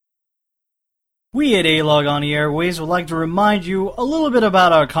 We at A-Log on the Airways would like to remind you a little bit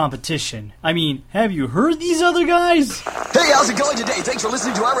about our competition. I mean, have you heard these other guys? Hey, how's it going today? Thanks for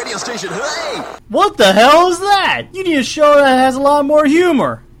listening to our radio station. Hey! What the hell is that? You need a show that has a lot more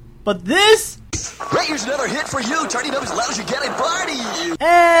humor. But this? Right, here's another hit for you. Turn it up as loud as you can and party!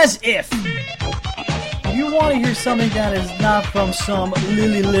 As if. If you want to hear something that is not from some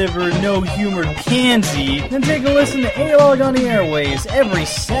lily-liver, no-humor pansy, then take a listen to A-Log on the Airways every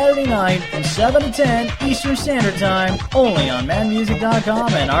Saturday night from 7 to 10 Eastern Standard Time, only on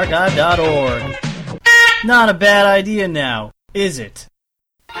madmusic.com and archive.org. Not a bad idea now, is it?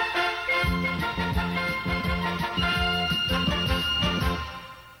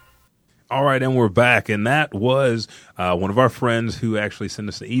 All right, and we're back, and that was one of our friends who actually sent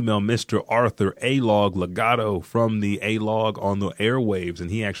us an email, Mr. Arthur A-Log Legato from the A-Log on the Airwaves, and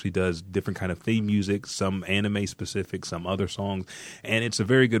he actually does different kind of theme music, some anime-specific, some other songs, and it's a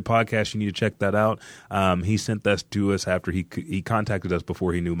very good podcast. You need to check that out. He sent this to us after he contacted us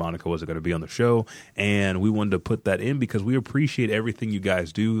before he knew Monica wasn't going to be on the show, and we wanted to put that in because we appreciate everything you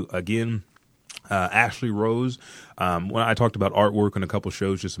guys do. Again, Ashley Rose, when I talked about artwork on a couple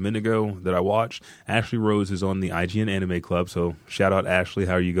shows just a minute ago that I watched, Ashley Rose is on the IGN Anime Club. So shout out Ashley.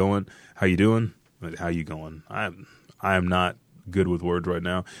 How are you going? How you doing? How you going? I am not good with words right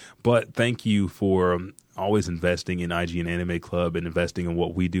now, but thank you for always investing in IGN Anime Club and investing in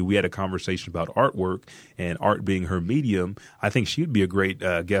what we do. We had a conversation about artwork and art being her medium. I think she would be a great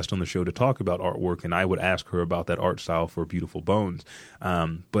guest on the show to talk about artwork, and I would ask her about that art style for Beautiful Bones.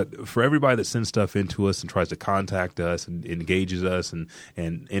 But for everybody that sends stuff into us and tries to contact us and engages us and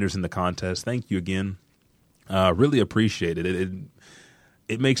enters in the contest, thank you again. Really appreciate it.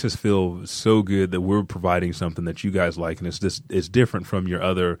 It makes us feel so good that we're providing something that you guys like, and it's different from your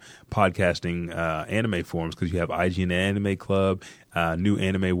other podcasting anime forums because you have IGN Anime Club, New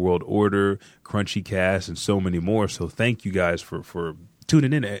Anime World Order, Crunchy Cast, and so many more. So thank you guys for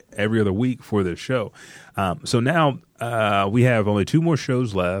tuning in every other week for this show. So now we have only 2 more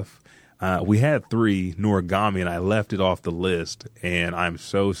shows left. We had 3, Noragami, and I left it off the list, and I'm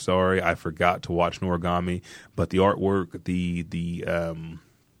so sorry. I forgot to watch Noragami, but the artwork, the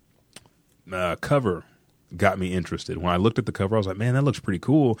cover got me interested. When I looked at the cover, I was like, man, that looks pretty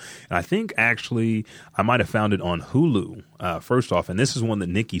cool. And I think actually I might have found it on Hulu first off, and this is one that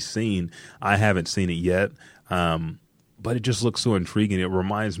Nikki's seen. I haven't seen it yet, but it just looks so intriguing. It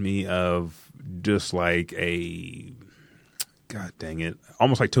reminds me of just like a God dang it,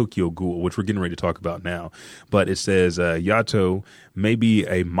 almost like Tokyo Ghoul, which we're getting ready to talk about now. But it says Yato may be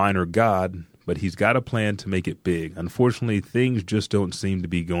a minor god, but he's got a plan to make it big. Unfortunately, things just don't seem to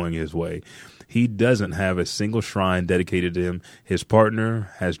be going his way. He doesn't have a single shrine dedicated to him. His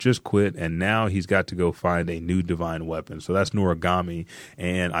partner has just quit, and now he's got to go find a new divine weapon. So that's Noragami,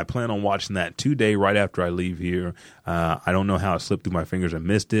 and I plan on watching that today right after I leave here. I don't know how it slipped through my fingers and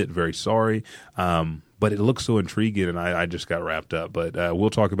missed it. Very sorry. But it looks so intriguing, and I just got wrapped up. But we'll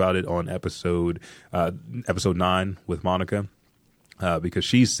talk about it on episode 9 with Monica. Because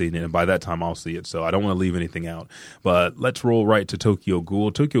she's seen it, and by that time I'll see it, so I don't want to leave anything out. But let's roll right to Tokyo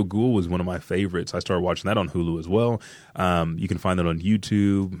Ghoul. Tokyo Ghoul was one of my favorites. I started watching that on Hulu as well. You can find it on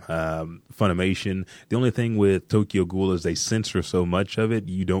YouTube, Funimation. The only thing with Tokyo Ghoul is they censor so much of it,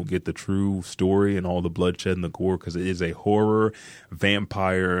 you don't get the true story and all the bloodshed and the gore, because it is a horror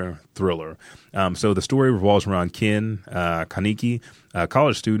vampire thriller. So the story revolves around Ken Kaneki, a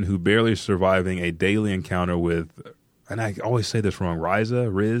college student who barely surviving a daily encounter with, and I always say this wrong, Rize,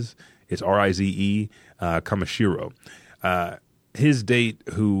 it's R-I-Z-E, Kamashiro. His date,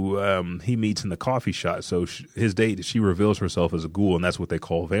 who he meets in the coffee shop, so his date, she reveals herself as a ghoul, and that's what they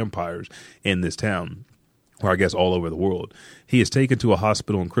call vampires in this town, or I guess all over the world. He is taken to a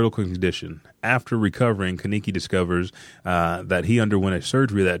hospital in critical condition. After recovering, Kaneki discovers that he underwent a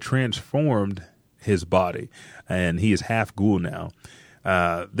surgery that transformed his body, and he is half ghoul now.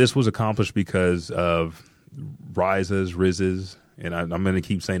 This was accomplished because of Riz's, and I'm going to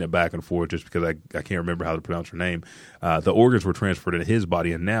keep saying it back and forth just because I can't remember how to pronounce her name. The organs were transferred into his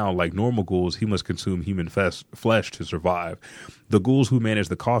body, and now, like normal ghouls, he must consume human flesh to survive. The ghouls who manage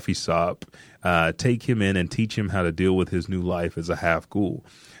the coffee shop take him in and teach him how to deal with his new life as a half ghoul.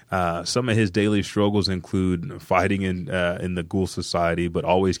 Some of his daily struggles include fighting in the ghoul society, but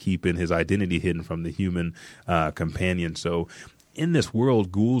always keeping his identity hidden from the human companion. So in this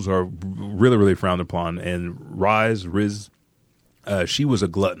world, ghouls are really, really frowned upon. And Riz, she was a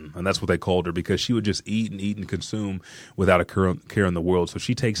glutton, and that's what they called her, because she would just eat and consume without a care in the world. So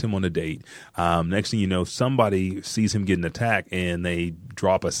she takes him on a date. Next thing you know, somebody sees him getting attacked, and they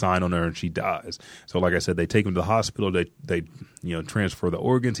drop a sign on her, and she dies. So like I said, they take him to the hospital. They transfer the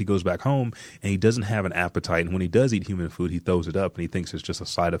organs. He goes back home, and he doesn't have an appetite. And when he does eat human food, he throws it up, and he thinks it's just a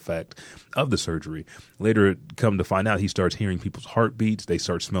side effect of the surgery. Later, come to find out, he starts hearing people's heartbeats. They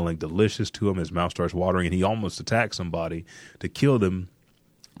start smelling delicious to him. His mouth starts watering, and he almost attacks somebody to kill them.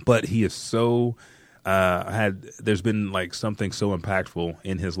 But he is so there's been like something so impactful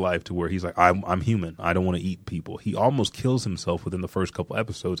in his life to where he's like, I'm human. I don't want to eat people. He almost kills himself within the first couple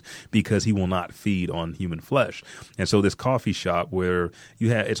episodes because he will not feed on human flesh. And so this coffee shop where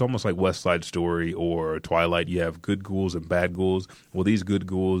it's almost like West Side Story or Twilight. You have good ghouls and bad ghouls. Well, these good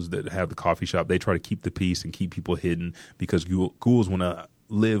ghouls that have the coffee shop, they try to keep the peace and keep people hidden, because ghouls want to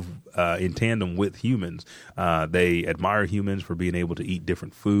live in tandem with humans. They admire humans for being able to eat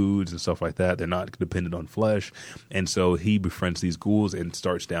different foods and stuff like that. They're not dependent on flesh. And so he befriends these ghouls and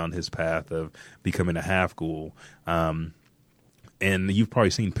starts down his path of becoming a half ghoul. And you've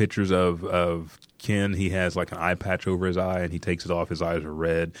probably seen pictures of Ken. He has like an eye patch over his eye, and he takes it off. His eyes are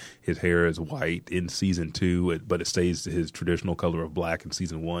red. His hair is white in season 2, but it stays his traditional color of black in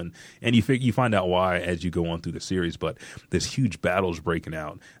season 1. And you find out why as you go on through the series. But this huge battle is breaking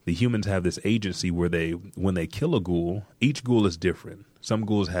out. The humans have this agency where when they kill a ghoul, each ghoul is different. Some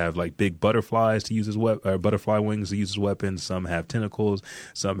ghouls have like big butterflies to use as butterfly wings to use as weapons. Some have tentacles.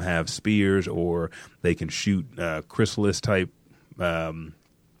 Some have spears, or they can shoot chrysalis type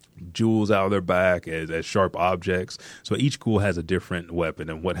jewels out of their back as sharp objects. So each ghoul has a different weapon.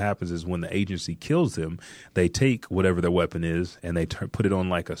 And what happens is when the agency kills them, they take whatever their weapon is and they put it on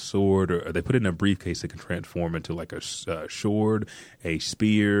like a sword, or they put it in a briefcase that can transform into like a sword, a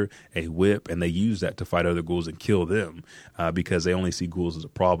spear, a whip, and they use that to fight other ghouls and kill them because they only see ghouls as a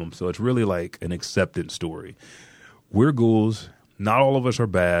problem. So it's really like an acceptance story. We're ghouls. Not all of us are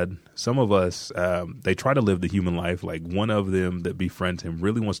bad. Some of us, they try to live the human life. Like one of them that befriends him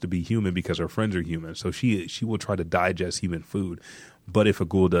really wants to be human because her friends are human. So she will try to digest human food. But if a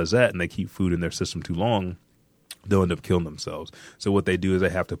ghoul does that and they keep food in their system too long, they'll end up killing themselves. So what they do is they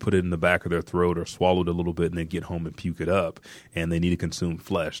have to put it in the back of their throat or swallow it a little bit and then get home and puke it up. And they need to consume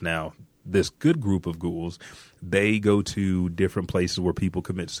flesh. Now, this good group of ghouls, they go to different places where people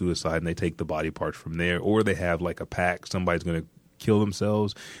commit suicide and they take the body parts from there. Or they have like a pack. Somebody's going to kill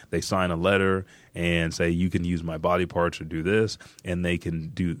themselves. They sign a letter and say, you can use my body parts or do this, and they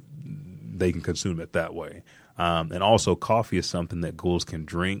can consume it that way. And also coffee is something that ghouls can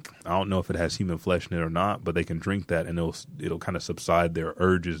drink. I don't know if it has human flesh in it or not, but they can drink that and it'll kind of subside their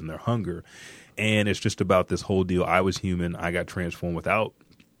urges and their hunger. And it's just about this whole deal. I was human. I got transformed without,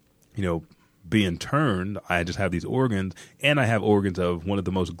 being turned. I just have these organs, and I have organs of one of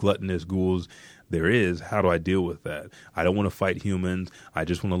the most gluttonous ghouls there is. How do I deal with that? I don't want to fight humans. I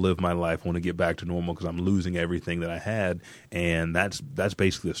just want to live my life. I want to get back to normal because I'm losing everything that I had. And that's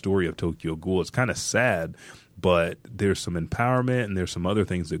basically the story of Tokyo Ghoul. It's kind of sad, but there's some empowerment and there's some other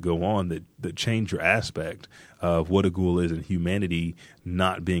things that go on that change your aspect of what a ghoul is and humanity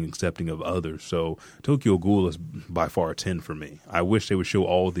not being accepting of others. So Tokyo Ghoul is by far a 10 for me. I wish they would show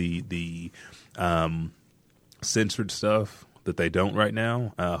all the censored stuff that they don't right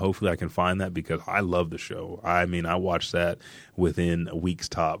now. Hopefully I can find that because I love the show. I mean, I watched that within a week's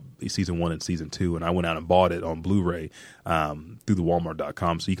top, season 1 and season 2, and I went out and bought it on Blu-ray through the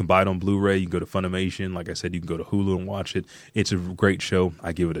Walmart.com. So you can buy it on Blu-ray. You can go to Funimation. Like I said, you can go to Hulu and watch it. It's a great show.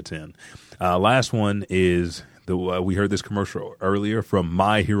 I give it a 10. Last one is we heard this commercial earlier from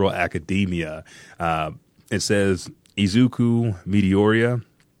My Hero Academia. It says Izuku Midoriya.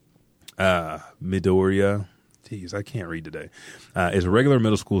 Jeez, I can't read today. Is a regular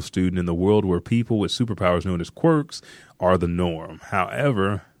middle school student in the world where people with superpowers known as quirks are the norm.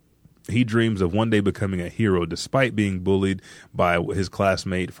 However, he dreams of one day becoming a hero despite being bullied by his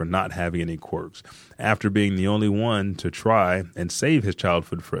classmate for not having any quirks. After being the only one to try and save his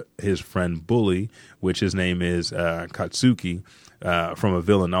childhood his friend Bully, which his name is Katsuki, from a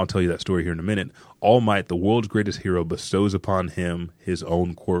villain. I'll tell you that story here in a minute. All Might, the world's greatest hero, bestows upon him his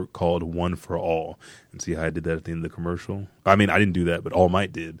own quirk called One for All. And see how I did that at the end of the commercial? I mean, I didn't do that, but All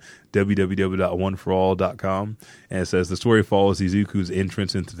Might did. www.oneforall.com. And it says the story follows Izuku's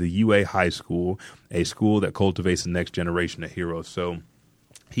entrance into the UA High School, a school that cultivates the next generation of heroes. So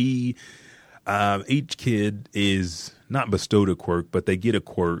each kid is not bestowed a quirk, but they get a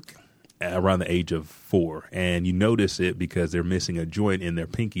quirk around the age of 4, and you notice it because they're missing a joint in their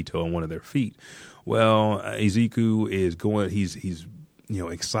pinky toe on one of their feet. Well, Izuku is he's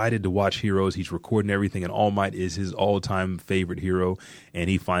excited to watch heroes. He's recording everything, and All Might is his all-time favorite hero, and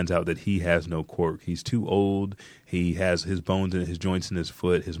he finds out that he has no quirk. He's too old. He has his bones and his joints in his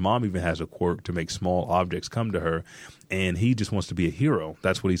foot. His mom even has a quirk to make small objects come to her, and he just wants to be a hero.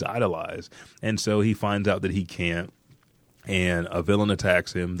 That's what he's idolized. And so he finds out that he can't. And a villain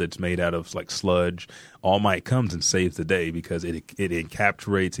attacks him that's made out of like sludge. All Might comes and saves the day because it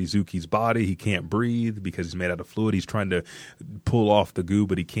encapsulates Izuku's body. He can't breathe because he's made out of fluid. He's trying to pull off the goo,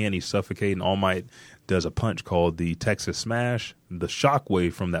 but he can't. He's suffocating. All Might does a punch called the Texas Smash. The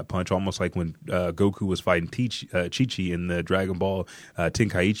shockwave from that punch, almost like when Goku was fighting Chi-Chi in the Dragon Ball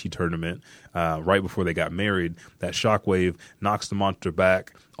Tenkaichi tournament right before they got married, that shockwave knocks the monster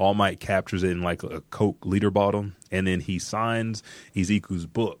back. All Might captures it in like a Coke liter bottle, and then he signs Izuku's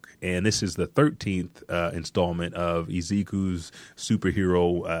book. And this is the 13th installment of Izuku's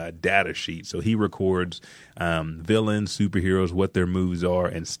superhero data sheet. So he records villains, superheroes, what their moves are,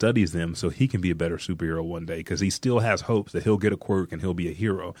 and studies them so he can be a better superhero one day because he still has hopes that he'll get a quirk and he'll be a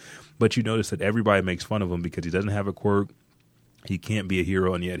hero. But you notice that everybody makes fun of him because he doesn't have a quirk. He can't be a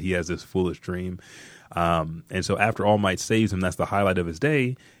hero, and yet he has this foolish dream. And so after All Might saves him, that's the highlight of his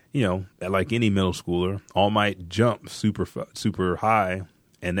day. Like any middle schooler, All Might jumps super high,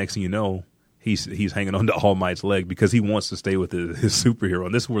 and next thing you know, he's hanging on to All Might's leg because he wants to stay with his superhero.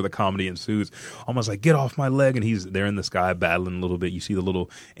 And this is where the comedy ensues. Almost like, get off my leg. And he's there in the sky battling a little bit. You see the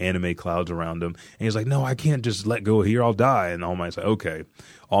little anime clouds around him. And he's like, no, I can't just let go here. I'll die. And All Might's like, okay.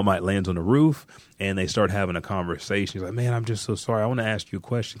 All Might lands on the roof, and they start having a conversation. He's like, man, I'm just so sorry. I want to ask you a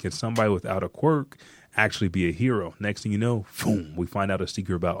question. Can somebody without a quirk actually be a hero? Next thing you know, boom, we find out a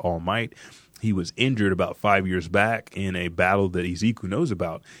secret about All Might. He was injured about 5 years back in a battle that Izuku knows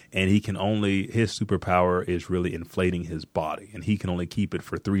about, and his superpower is really inflating his body, and he can only keep it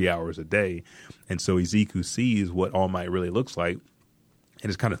for 3 hours a day. And so Izuku sees what All Might really looks like, and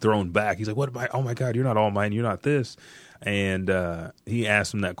is kind of thrown back. He's like, "What? Oh my God, you're not All Might, you're not this." And he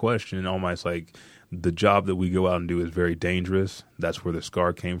asks him that question, and All Might's like, "The job that we go out and do is very dangerous. That's where the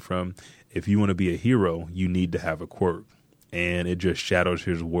scar came from. If you want to be a hero, you need to have a quirk." And it just shadows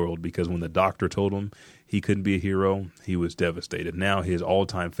his world because when the doctor told him he couldn't be a hero, he was devastated. Now his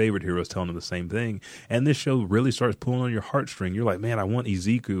all-time favorite hero is telling him the same thing. And this show really starts pulling on your heartstring. You're like, man, I want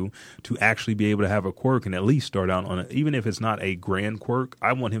Izuku to actually be able to have a quirk and at least start out on it. Even if it's not a grand quirk,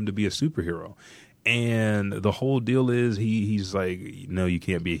 I want him to be a superhero. And the whole deal is he's like, no, you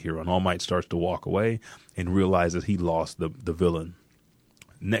can't be a hero. And All Might starts to walk away and realizes he lost the villain.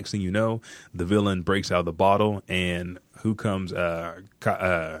 Next thing you know, the villain breaks out of the bottle, and who comes?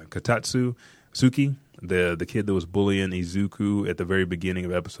 Katatsu, Suki, the kid that was bullying Izuku at the very beginning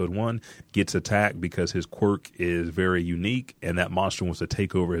of episode 1, gets attacked because his quirk is very unique, and that monster wants to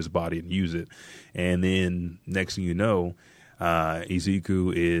take over his body and use it. And then next thing you know,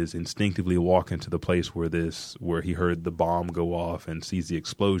 Izuku is instinctively walking to the place where he heard the bomb go off and sees the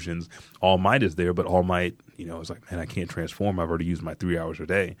explosions. All Might is there, but All Might, is like, man, I can't transform. I've already used my 3 hours a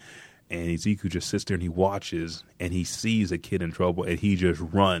day. And Izuku just sits there and he watches and he sees a kid in trouble and he just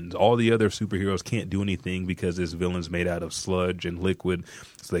runs. All the other superheroes can't do anything because this villain's made out of sludge and liquid,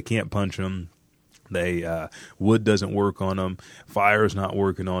 so they can't punch him. Wood doesn't work on him. Fire's not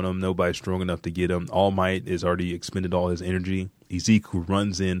working on him. Nobody's strong enough to get him. All Might has already expended all his energy. Izuku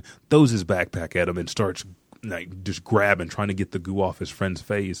runs in, throws his backpack at him, and starts just grabbing, trying to get the goo off his friend's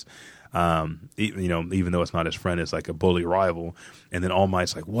face. Even though it's not his friend, it's like a bully rival. And then All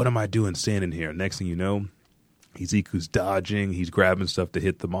Might's like, what am I doing standing here? Next thing you know, Izuku's dodging. He's grabbing stuff to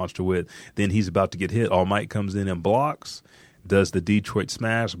hit the monster with. Then he's about to get hit. All Might comes in and blocks, does the Detroit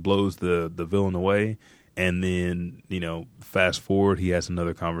Smash, blows the villain away. And then, fast forward, he has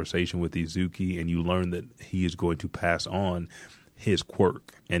another conversation with Izuku, and you learn that he is going to pass on his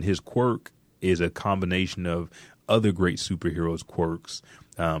quirk. And his quirk is a combination of other great superheroes' quirks,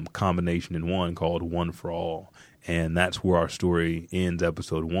 combination in one called One for All. And that's where our story ends,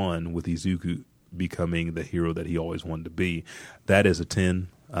 episode 1, with Izuku becoming the hero that he always wanted to be. That is a 10.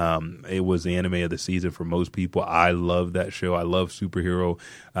 It was the anime of the season for most people. I love that show. I love superhero,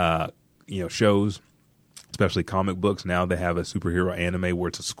 shows, especially comic books. Now they have a superhero anime where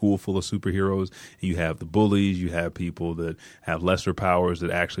it's a school full of superheroes. You have the bullies. You have people that have lesser powers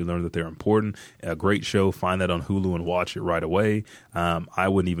that actually learn that they're important. A great show. Find that on Hulu and watch it right away. I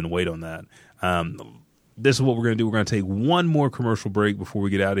wouldn't even wait on that. This is what we're going to do. We're going to take one more commercial break before we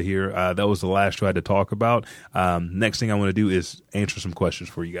get out of here. That was the last show I had to talk about. Next thing I want to do is answer some questions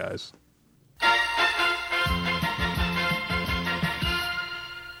for you guys.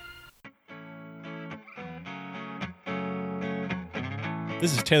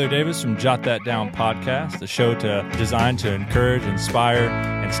 This is Taylor Davis from Jot That Down Podcast, the show designed to encourage, inspire,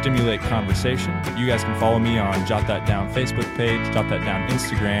 and stimulate conversation. You guys can follow me on Jot That Down Facebook page, Jot That Down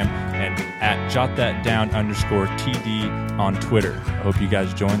Instagram, and at JotThatDown_TD on Twitter. I hope you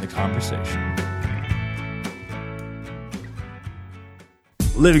guys join the conversation.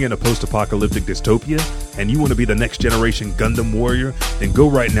 Living in a post-apocalyptic dystopia, and you want to be the next generation Gundam warrior? Then go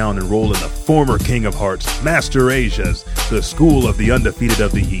right now and enroll in the former King of Hearts, Master Asia's, the School of the Undefeated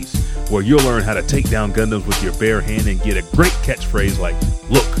of the East, where you'll learn how to take down Gundams with your bare hand and get a great catchphrase like,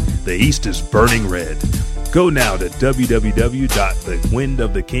 "Look, the East is burning red." Go now to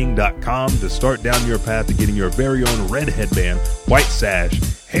www.thewindoftheking.com to start down your path to getting your very own red headband, white sash,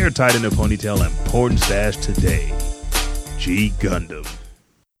 hair tied in a ponytail, and porn stash today. G Gundam.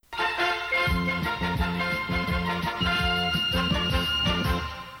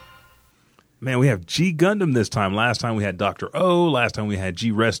 Man, we have G Gundam this time. Last time we had Dr. O. Last time we had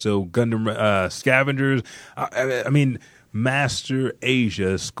G Resto Gundam Scavengers. Master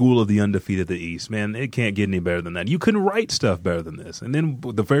Asia, School of the Undefeated of the East. Man, it can't get any better than that. You couldn't write stuff better than this. And then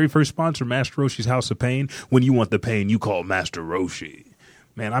the very first sponsor, Master Roshi's House of Pain. When you want the pain, you call Master Roshi.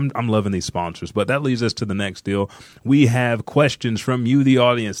 Man, I'm loving these sponsors. But that leads us to the next deal. We have questions from you, the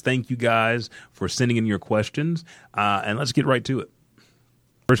audience. Thank you guys for sending in your questions. And let's get right to it.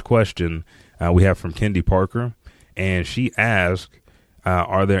 First question we have from Kendi Parker, and she asked,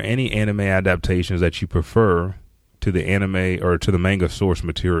 are there any anime adaptations that you prefer to the anime or to the manga source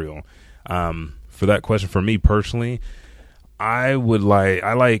material? For that question, for me personally, I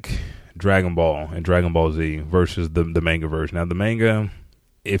like Dragon Ball and Dragon Ball Z versus the manga version. Now, the manga,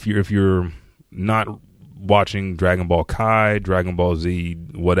 if you're not watching Dragon Ball Kai, Dragon Ball Z,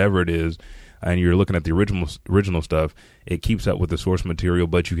 whatever it is, and you're looking at the original stuff, it keeps up with the source material,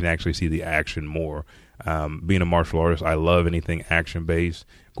 but you can actually see the action more. Being a martial artist, I love anything action-based.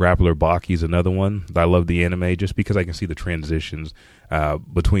 Grappler Baki is another one. I love the anime just because I can see the transitions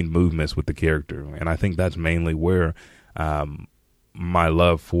between movements with the character. And I think that's mainly where my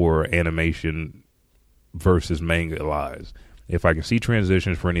love for animation versus manga lies. If I can see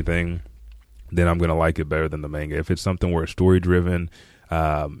transitions for anything, then I'm going to like it better than the manga. If it's something where it's story-driven,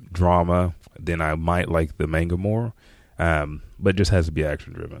 drama, then I might like the manga more, but it just has to be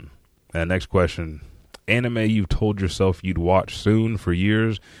action driven. Next question, anime you've told yourself you'd watch soon for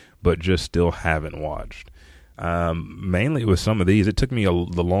years but just still haven't watched. Mainly with some of these, it took me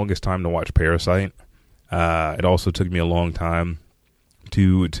the longest time to watch Parasite. It also took me a long time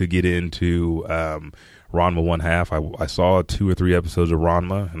to get into Ranma One Half. I saw 2 or 3 episodes of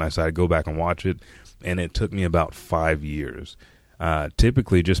Ranma and I decided to go back and watch it, and it took me about 5 years.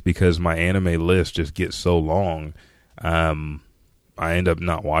 Typically, just because my anime list just gets so long, I end up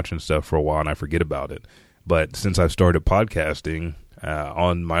not watching stuff for a while and I forget about it. But since I've started podcasting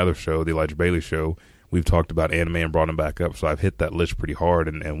on my other show, The Elijah Bailey Show, we've talked about anime and brought them back up. So I've hit that list pretty hard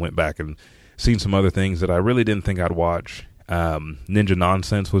and went back and seen some other things that I really didn't think I'd watch. Ninja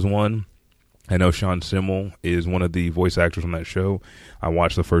Nonsense was one. I know Sean Simmel is one of the voice actors on that show. I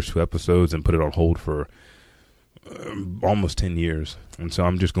watched the first 2 episodes and put it on hold for almost 10 years. And so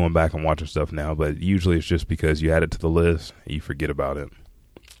I'm just going back and watching stuff now. But usually it's just because you add it to the list, you forget about it.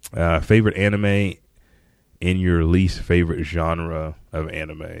 Favorite anime in your least favorite genre of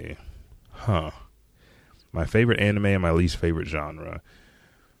anime? My favorite anime and my least favorite genre.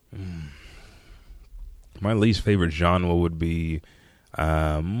 My least favorite genre would be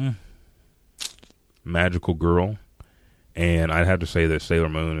Magical Girl, and I'd have to say that Sailor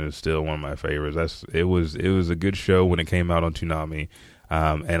Moon is still one of my favorites. It was a good show when it came out on Toonami,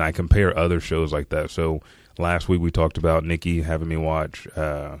 and I compare other shows like that. So last week we talked about Nikki having me watch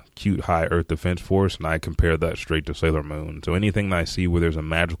Cute High Earth Defense Force, and I compare that straight to Sailor Moon. So anything that I see where there's a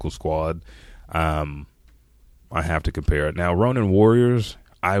magical squad, I have to compare it. Now, Ronin Warriors,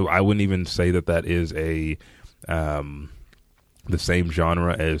 I wouldn't even say that is a the same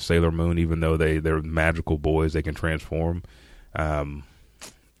genre as Sailor Moon, even though they're magical boys, they can transform. I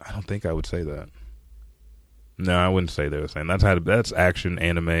don't think I would say that. No, I wouldn't say they're the same. That's action,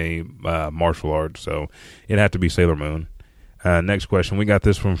 anime, martial arts, so it'd have to be Sailor Moon. Next question, we got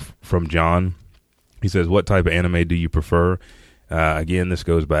this from John. He says, what type of anime do you prefer? Again, this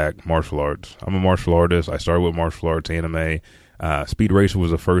goes back, martial arts. I'm a martial artist. I started with martial arts anime. Speed Racer was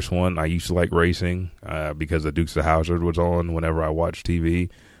the first one. I used to like racing because the Dukes of Hazzard was on whenever I watched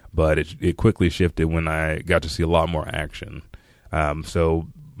TV, but it quickly shifted when I got to see a lot more action. So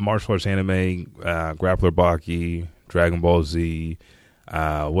martial arts anime, Grappler Baki, Dragon Ball Z, what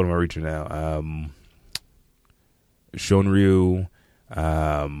am I reaching now? Shonryu.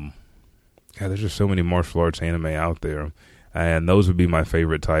 God, there's just so many martial arts anime out there. And those would be my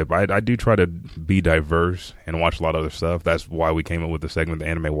favorite type. I do try to be diverse and watch a lot of other stuff. That's why we came up with the segment, the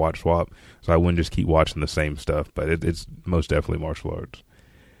Anime Watch Swap. So I wouldn't just keep watching the same stuff, but it's most definitely martial arts.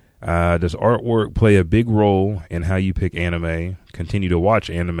 Does artwork play a big role in how you pick anime, continue to watch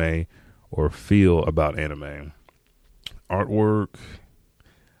anime, or feel about anime? Artwork,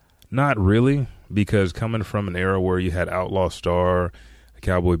 not really, because coming from an era where you had Outlaw Star,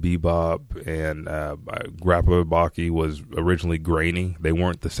 Cowboy Bebop, and Grappler Baki was originally grainy. They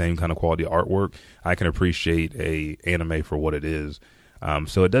weren't the same kind of quality artwork. I can appreciate a anime for what it is.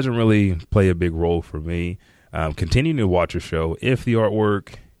 So it doesn't really play a big role for me. Continuing to watch a show, if the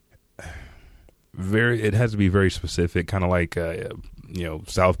artwork, it has to be very specific, kind of like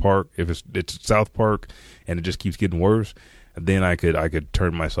South Park. If it's South Park and it just keeps getting worse, then I could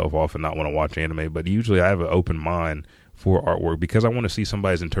turn myself off and not want to watch anime. But usually I have an open mind for artwork because I want to see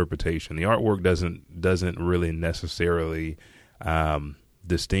somebody's interpretation. The artwork doesn't really necessarily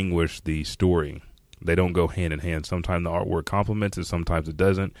distinguish the story. They don't go hand in hand. Sometimes the artwork complements it, sometimes it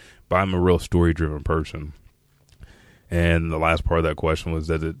doesn't. But I'm a real story-driven person. And the last part of that question was,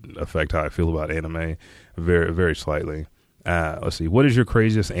 does it affect how I feel about anime? Very, very slightly. Let's see. What is your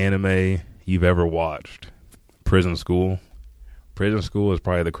craziest anime you've ever watched? Prison School. Prison School is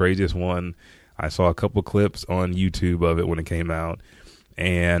probably the craziest one. I saw a couple clips on YouTube of it when it came out,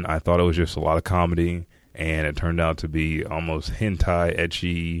 and I thought it was just a lot of comedy, and it turned out to be almost hentai,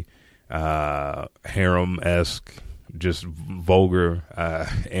 ecchi, harem-esque, just vulgar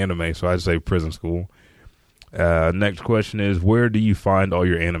anime. So I'd say Prison School. Next question is, where do you find all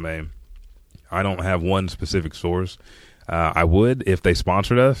your anime? I don't have one specific source. I would if they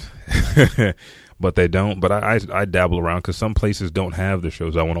sponsored us, but they don't. But I dabble around because some places don't have the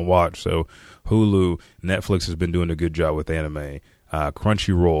shows I want to watch. So Hulu, Netflix has been doing a good job with anime.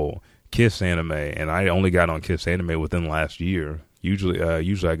 Crunchyroll, Kiss Anime, and I only got on Kiss Anime within last year. Usually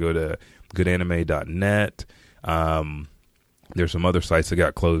I go to goodanime.net. There's some other sites that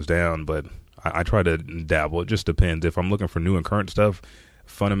got closed down, but I try to dabble. It just depends. If I'm looking for new and current stuff,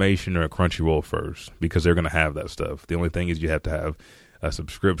 Funimation or Crunchyroll first, because they're going to have that stuff. The only thing is you have to have a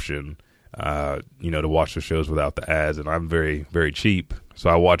subscription, to watch the shows without the ads. And I'm very, very cheap, so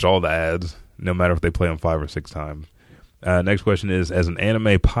I watch all the ads, no matter if they play them 5 or 6 times. Next question is, as an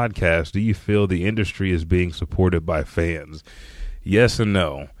anime podcast, do you feel the industry is being supported by fans? Yes and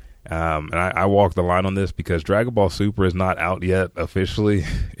no. And I walk the line on this because Dragon Ball Super is not out yet officially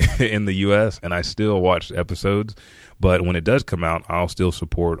in the U.S., and I still watch episodes. But when it does come out, I'll still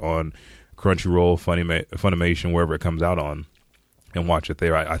support on Crunchyroll, Funimation, wherever it comes out on. and watch it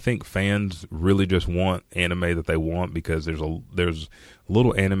there. I think fans really just want anime that they want because there's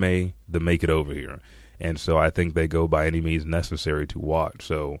little anime to make it over here. And so I think they go by any means necessary to watch.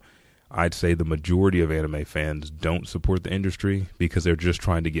 So I'd say the majority of anime fans don't support the industry because they're just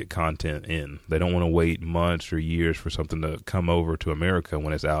trying to get content in. They don't want to wait months or years for something to come over to America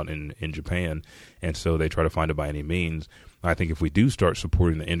when it's out in Japan. And so they try to find it by any means. I think if we do start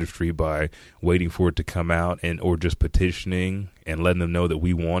supporting the industry by waiting for it to come out or just petitioning and letting them know that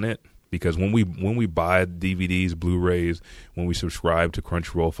we want it, because when we buy DVDs, Blu-rays, when we subscribe to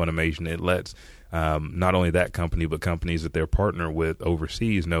Crunchyroll, Funimation, it lets not only that company but companies that they're partner with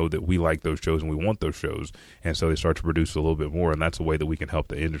overseas know that we like those shows and we want those shows, and so they start to produce a little bit more, and that's a way that we can help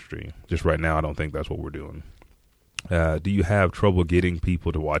the industry. Just right now, I don't think that's what we're doing. Do you have trouble getting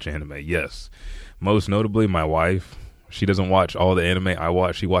people to watch anime? Yes. Most notably, my wife. She doesn't watch all the anime I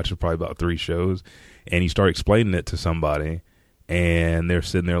watch. She watches probably about 3 shows, and you start explaining it to somebody, and they're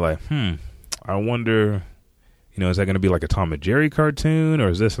sitting there like, I wonder, is that going to be like a Tom and Jerry cartoon, or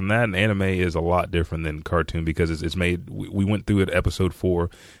is this and that? And anime is a lot different than cartoon because it's made. We went through it episode 4,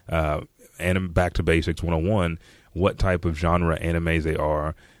 Back to Basics 101, what type of genre animes they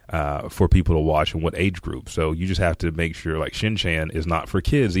are. For people to watch and what age group. So you just have to make sure, like Shin-Chan is not for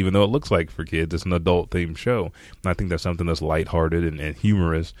kids, even though it looks like for kids. It's an adult-themed show. And I think that's something that's lighthearted and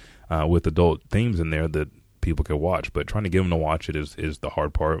humorous with adult themes in there that people can watch. But trying to get them to watch it is the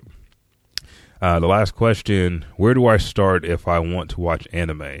hard part. The last question, where do I start if I want to watch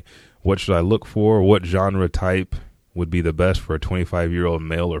anime? What should I look for? What genre type would be the best for a 25-year-old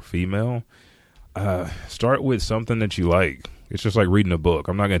male or female? Start with something that you like. It's just like reading a book.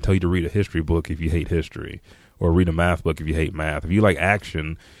 I'm not going to tell you to read a history book if you hate history, or read a math book if you hate math. If you like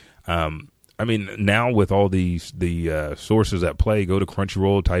action, now with all the sources at play, go to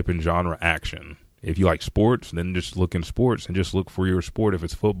Crunchyroll, type in genre action. If you like sports, then just look in sports and just look for your sport. If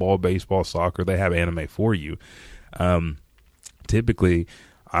it's football, baseball, soccer, they have anime for you. Typically,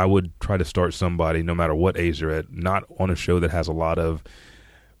 I would try to start somebody, no matter what age they're at, not on a show that has a lot of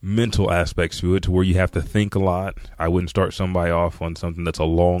mental aspects to it, to where you have to think a lot. I wouldn't start somebody off on something that's a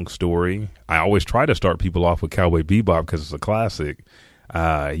long story. I always try to start people off with Cowboy Bebop because it's a classic.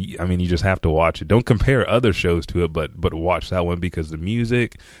 You just have to watch it. Don't compare other shows to it, but watch that one because the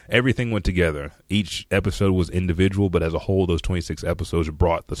music, everything went together. Each episode was individual, but as a whole, those 26 episodes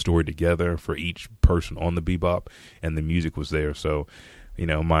brought the story together for each person on the Bebop, and the music was there. So,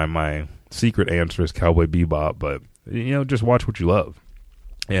 my secret answer is Cowboy Bebop, but, just watch what you love.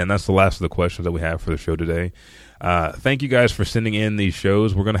 And that's the last of the questions that we have for the show today. Thank you guys for sending in these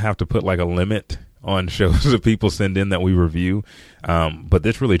shows. We're going to have to put like a limit on shows that people send in that we review. But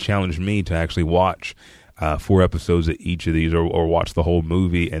this really challenged me to actually watch 4 episodes of each of these, or watch the whole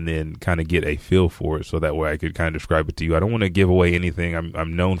movie and then kind of get a feel for it, so that way I could kind of describe it to you. I don't want to give away anything.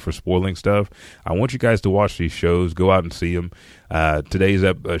 I'm known for spoiling stuff. I want you guys to watch these shows. Go out and see them. Today's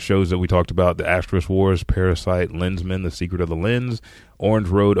shows that we talked about: The Asterisk Wars, Parasite, Lensman, The Secret of the Lens, Orange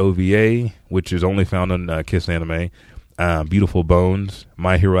Road OVA, which is only found on Kiss Anime, Beautiful Bones,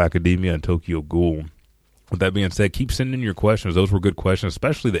 My Hero Academia, and Tokyo Ghoul. With that being said, keep sending your questions. Those were good questions,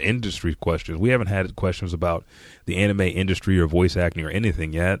 especially the industry questions. We haven't had questions about the anime industry or voice acting or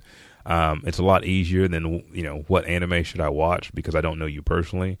anything yet. It's a lot easier than, what anime should I watch, because I don't know you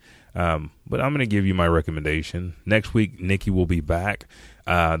personally. But I'm going to give you my recommendation. Next week, Nikki will be back.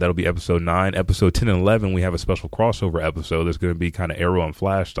 That'll be episode 9. Episode 10 and 11, we have a special crossover episode that's going to be kind of Arrow and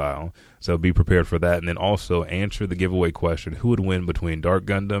Flash style. So be prepared for that. And then also answer the giveaway question: who would win between Dark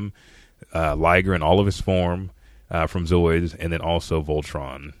Gundam, Liger in all of his form from Zoids, and then also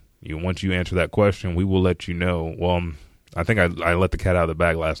Voltron? Once you answer that question, we will let you know. Well, I think I let the cat out of the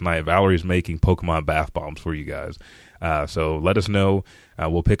bag last night. Valerie's making Pokemon bath bombs for you guys. So let us know.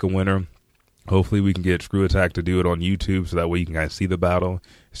 We'll pick a winner. Hopefully we can get Screw Attack to do it on YouTube, so that way you can guys see the battle,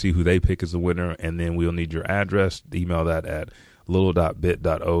 see who they pick as the winner, and then we'll need your address. Email that at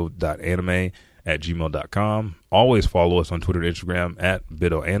little.bit.o.anime@gmail.com. Always follow us on Twitter and Instagram at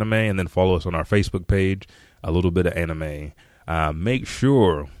BitOAnime, and then follow us on our Facebook page, A Little Bit of Anime. Make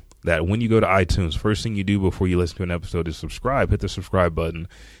sure that when you go to iTunes, first thing you do before you listen to an episode is subscribe. Hit the subscribe button.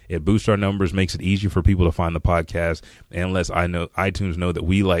 It boosts our numbers, makes it easier for people to find the podcast, and lets iTunes know that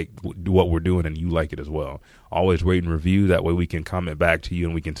we like what we're doing and you like it as well. Always rate and review. That way we can comment back to you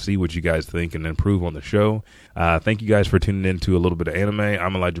and we can see what you guys think and improve on the show. Thank you guys for tuning in to A Little Bit of Anime.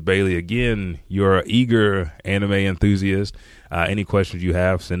 I'm Elijah Bailey. Again, you're an eager anime enthusiast. Any questions you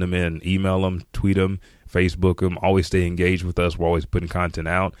have, send them in. Email them, tweet them, Facebook them. Always stay engaged with us. We're always putting content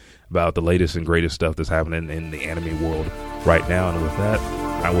out about the latest and greatest stuff that's happening in the anime world right now. And with that,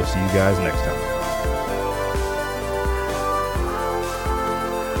 I will see you guys next time.